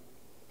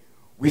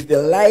with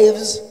their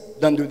lives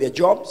than do their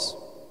jobs,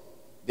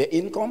 their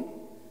income,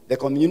 their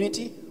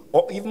community,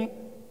 or even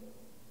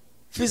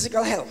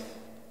physical health.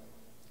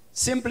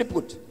 Simply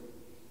put,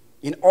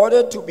 in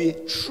order to be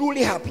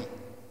truly happy,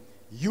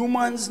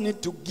 humans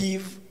need to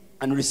give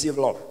and receive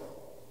love.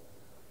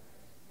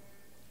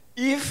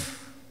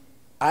 If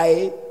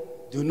I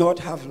do not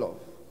have love,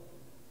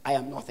 I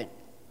am nothing.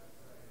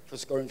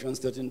 1 Corinthians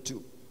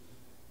 13:2.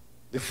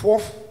 The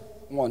fourth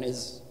one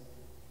is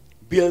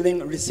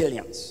building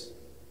resilience.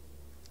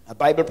 A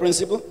Bible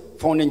principle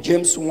found in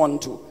James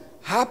 1:2.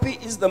 Happy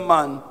is the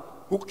man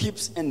who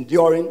keeps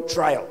enduring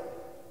trial,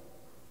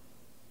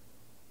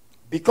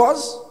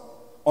 because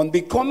on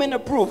becoming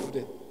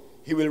approved,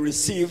 he will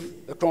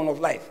receive the crown of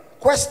life.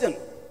 Question: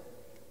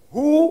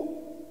 who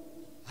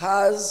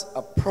has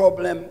a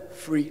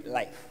problem-free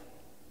life?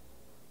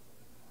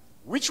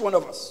 Which one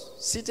of us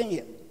sitting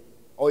here,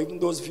 or even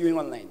those viewing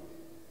online,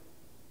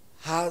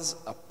 has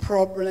a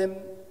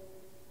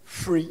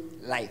problem-free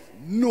life?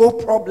 No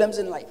problems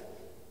in life.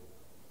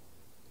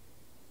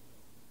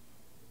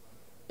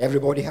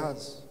 Everybody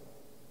has.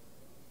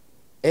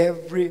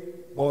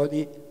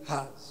 Everybody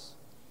has.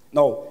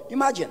 Now,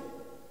 imagine,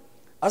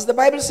 as the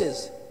Bible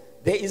says,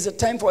 there is a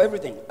time for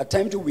everything, a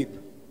time to weep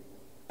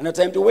and a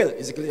time to wail.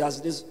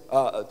 Ecclesiastes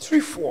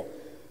 3:4.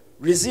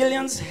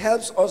 Resilience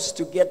helps us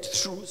to get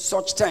through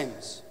such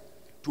times,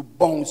 to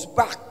bounce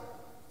back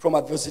from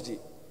adversity.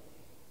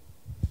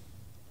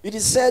 It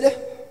is said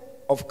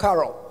of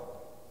Carol,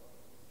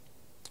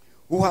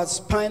 who has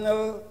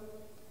spinal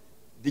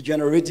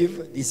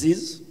degenerative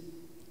disease,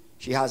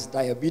 she has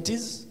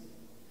diabetes,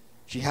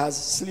 she has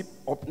sleep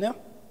apnea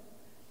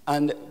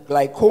and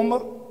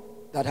glaucoma,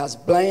 that has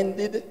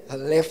blinded her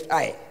left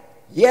eye.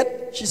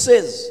 Yet, she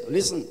says,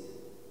 listen,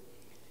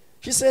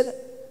 she said,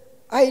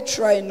 I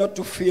try not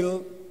to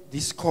feel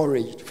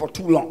discouraged for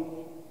too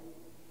long.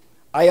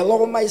 I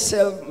allow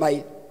myself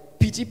my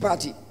pity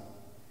party.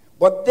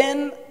 But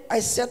then I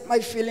set my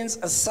feelings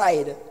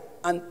aside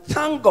and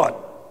thank God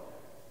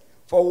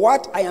for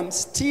what I am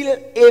still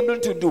able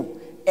to do,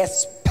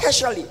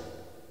 especially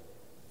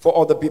for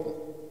other people.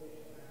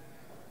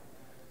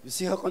 You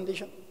see her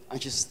condition?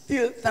 And she's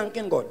still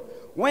thanking God.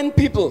 When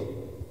people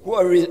who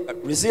are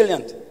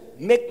resilient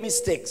make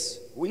mistakes,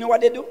 we know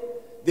what they do?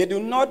 They do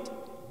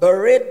not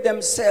berate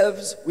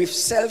themselves with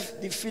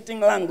self-defeating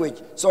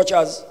language, such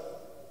as,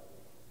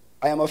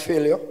 I am a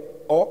failure,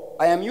 or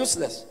I am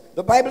useless.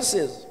 The Bible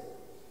says,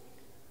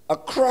 a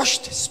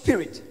crushed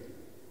spirit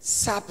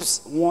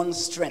saps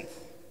one's strength.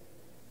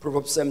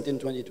 Proverbs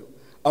 17:22.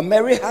 A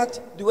merry heart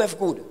doeth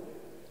good.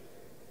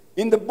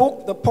 In the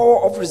book, The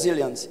Power of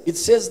Resilience, it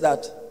says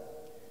that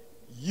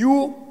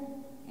you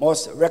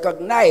must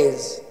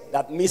recognize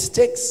that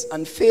mistakes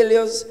and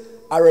failures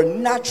are a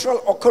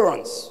natural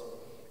occurrence.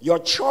 Your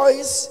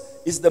choice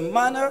is the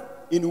manner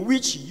in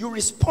which you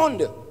respond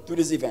to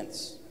these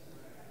events.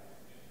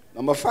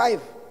 Number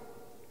 5,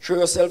 show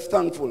yourself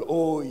thankful.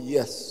 Oh,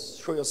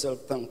 yes, show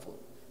yourself thankful.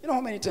 You know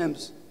how many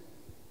times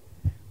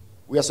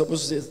we are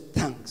supposed to say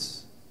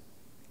thanks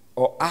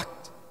or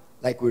act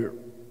like we're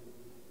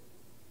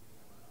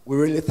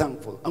really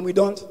thankful, and we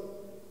don't?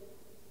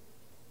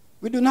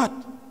 We do not.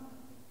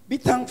 Be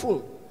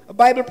thankful. A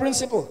Bible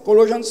principle,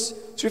 Colossians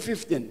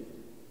 3:15.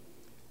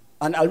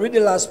 And I'll read the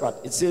last part.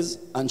 It says,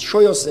 and show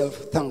yourself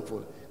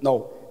thankful.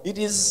 Now, it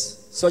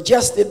is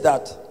suggested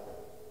that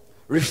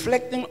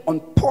reflecting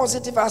on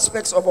positive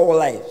aspects of our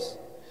lives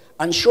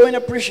and showing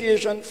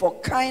appreciation for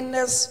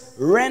kindness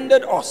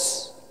rendered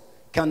us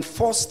can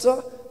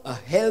foster a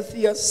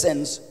healthier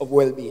sense of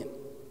well-being.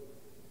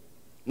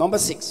 Number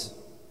 6,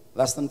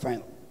 last and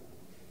final.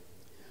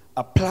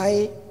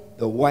 Apply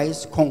the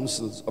wise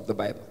counsels of the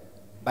Bible.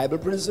 Bible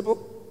principle,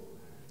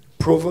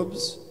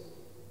 Proverbs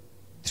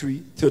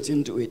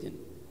 3:13-18.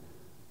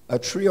 A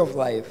tree of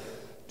life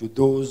to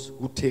those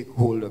who take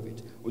hold of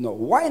it. You know,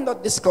 why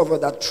not discover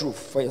that truth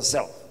for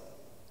yourself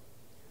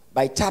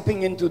by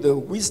tapping into the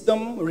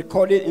wisdom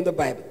recorded in the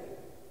Bible?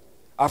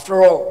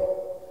 After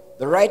all,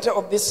 the writer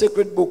of this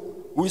sacred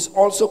book, who is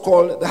also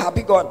called the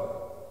Happy God,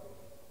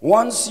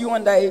 wants you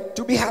and I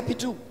to be happy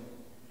too.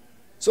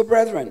 So,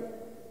 brethren,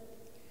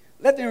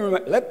 let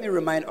me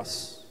remind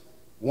us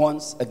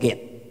once again,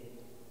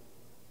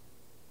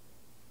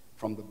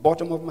 from the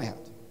bottom of my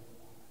heart,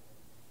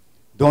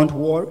 don't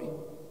worry,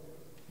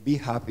 be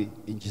happy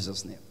in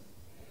Jesus' name.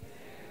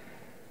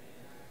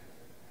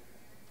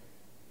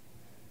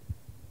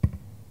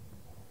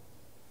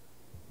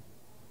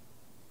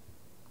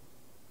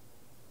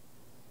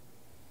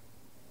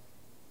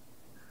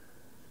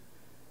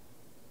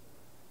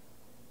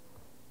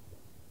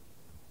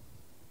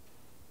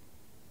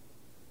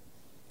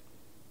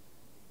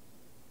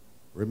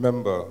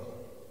 Remember,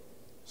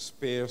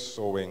 spare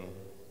sowing,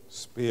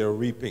 spare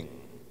reaping.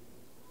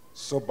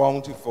 Sow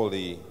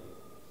bountifully,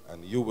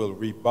 and you will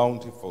reap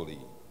bountifully.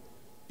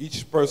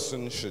 Each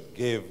person should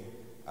give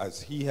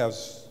as he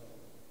has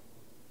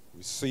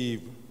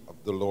received of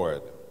the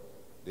Lord.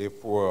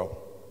 Therefore,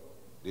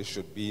 there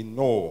should be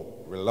no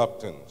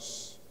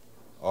reluctance,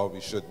 or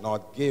we should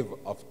not give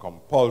of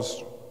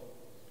compulsion.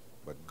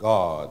 But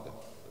God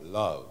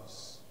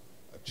loves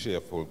a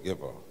cheerful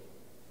giver.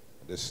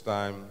 At this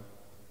time,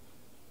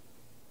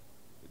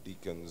 the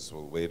deacons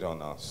will wait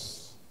on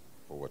us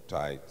for our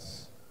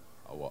tithes,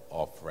 our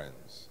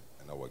offerings,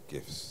 and our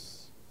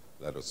gifts.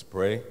 Let us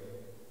pray.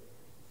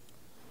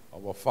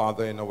 Our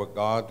Father and our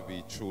God,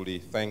 we truly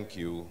thank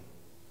you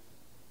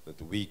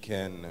that we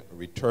can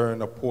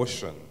return a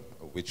portion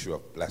of which you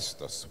have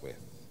blessed us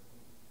with.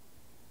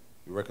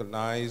 We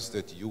recognize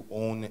that you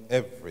own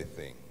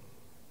everything,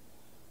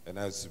 and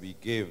as we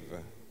give,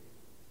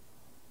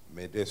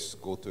 may this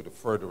go to the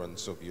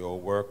furtherance of your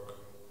work.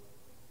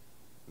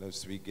 And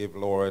as we give,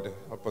 Lord,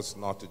 help us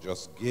not to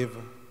just give,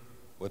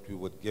 but we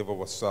would give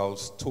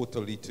ourselves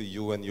totally to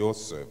you and your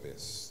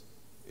service.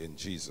 In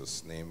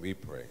Jesus' name we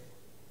pray.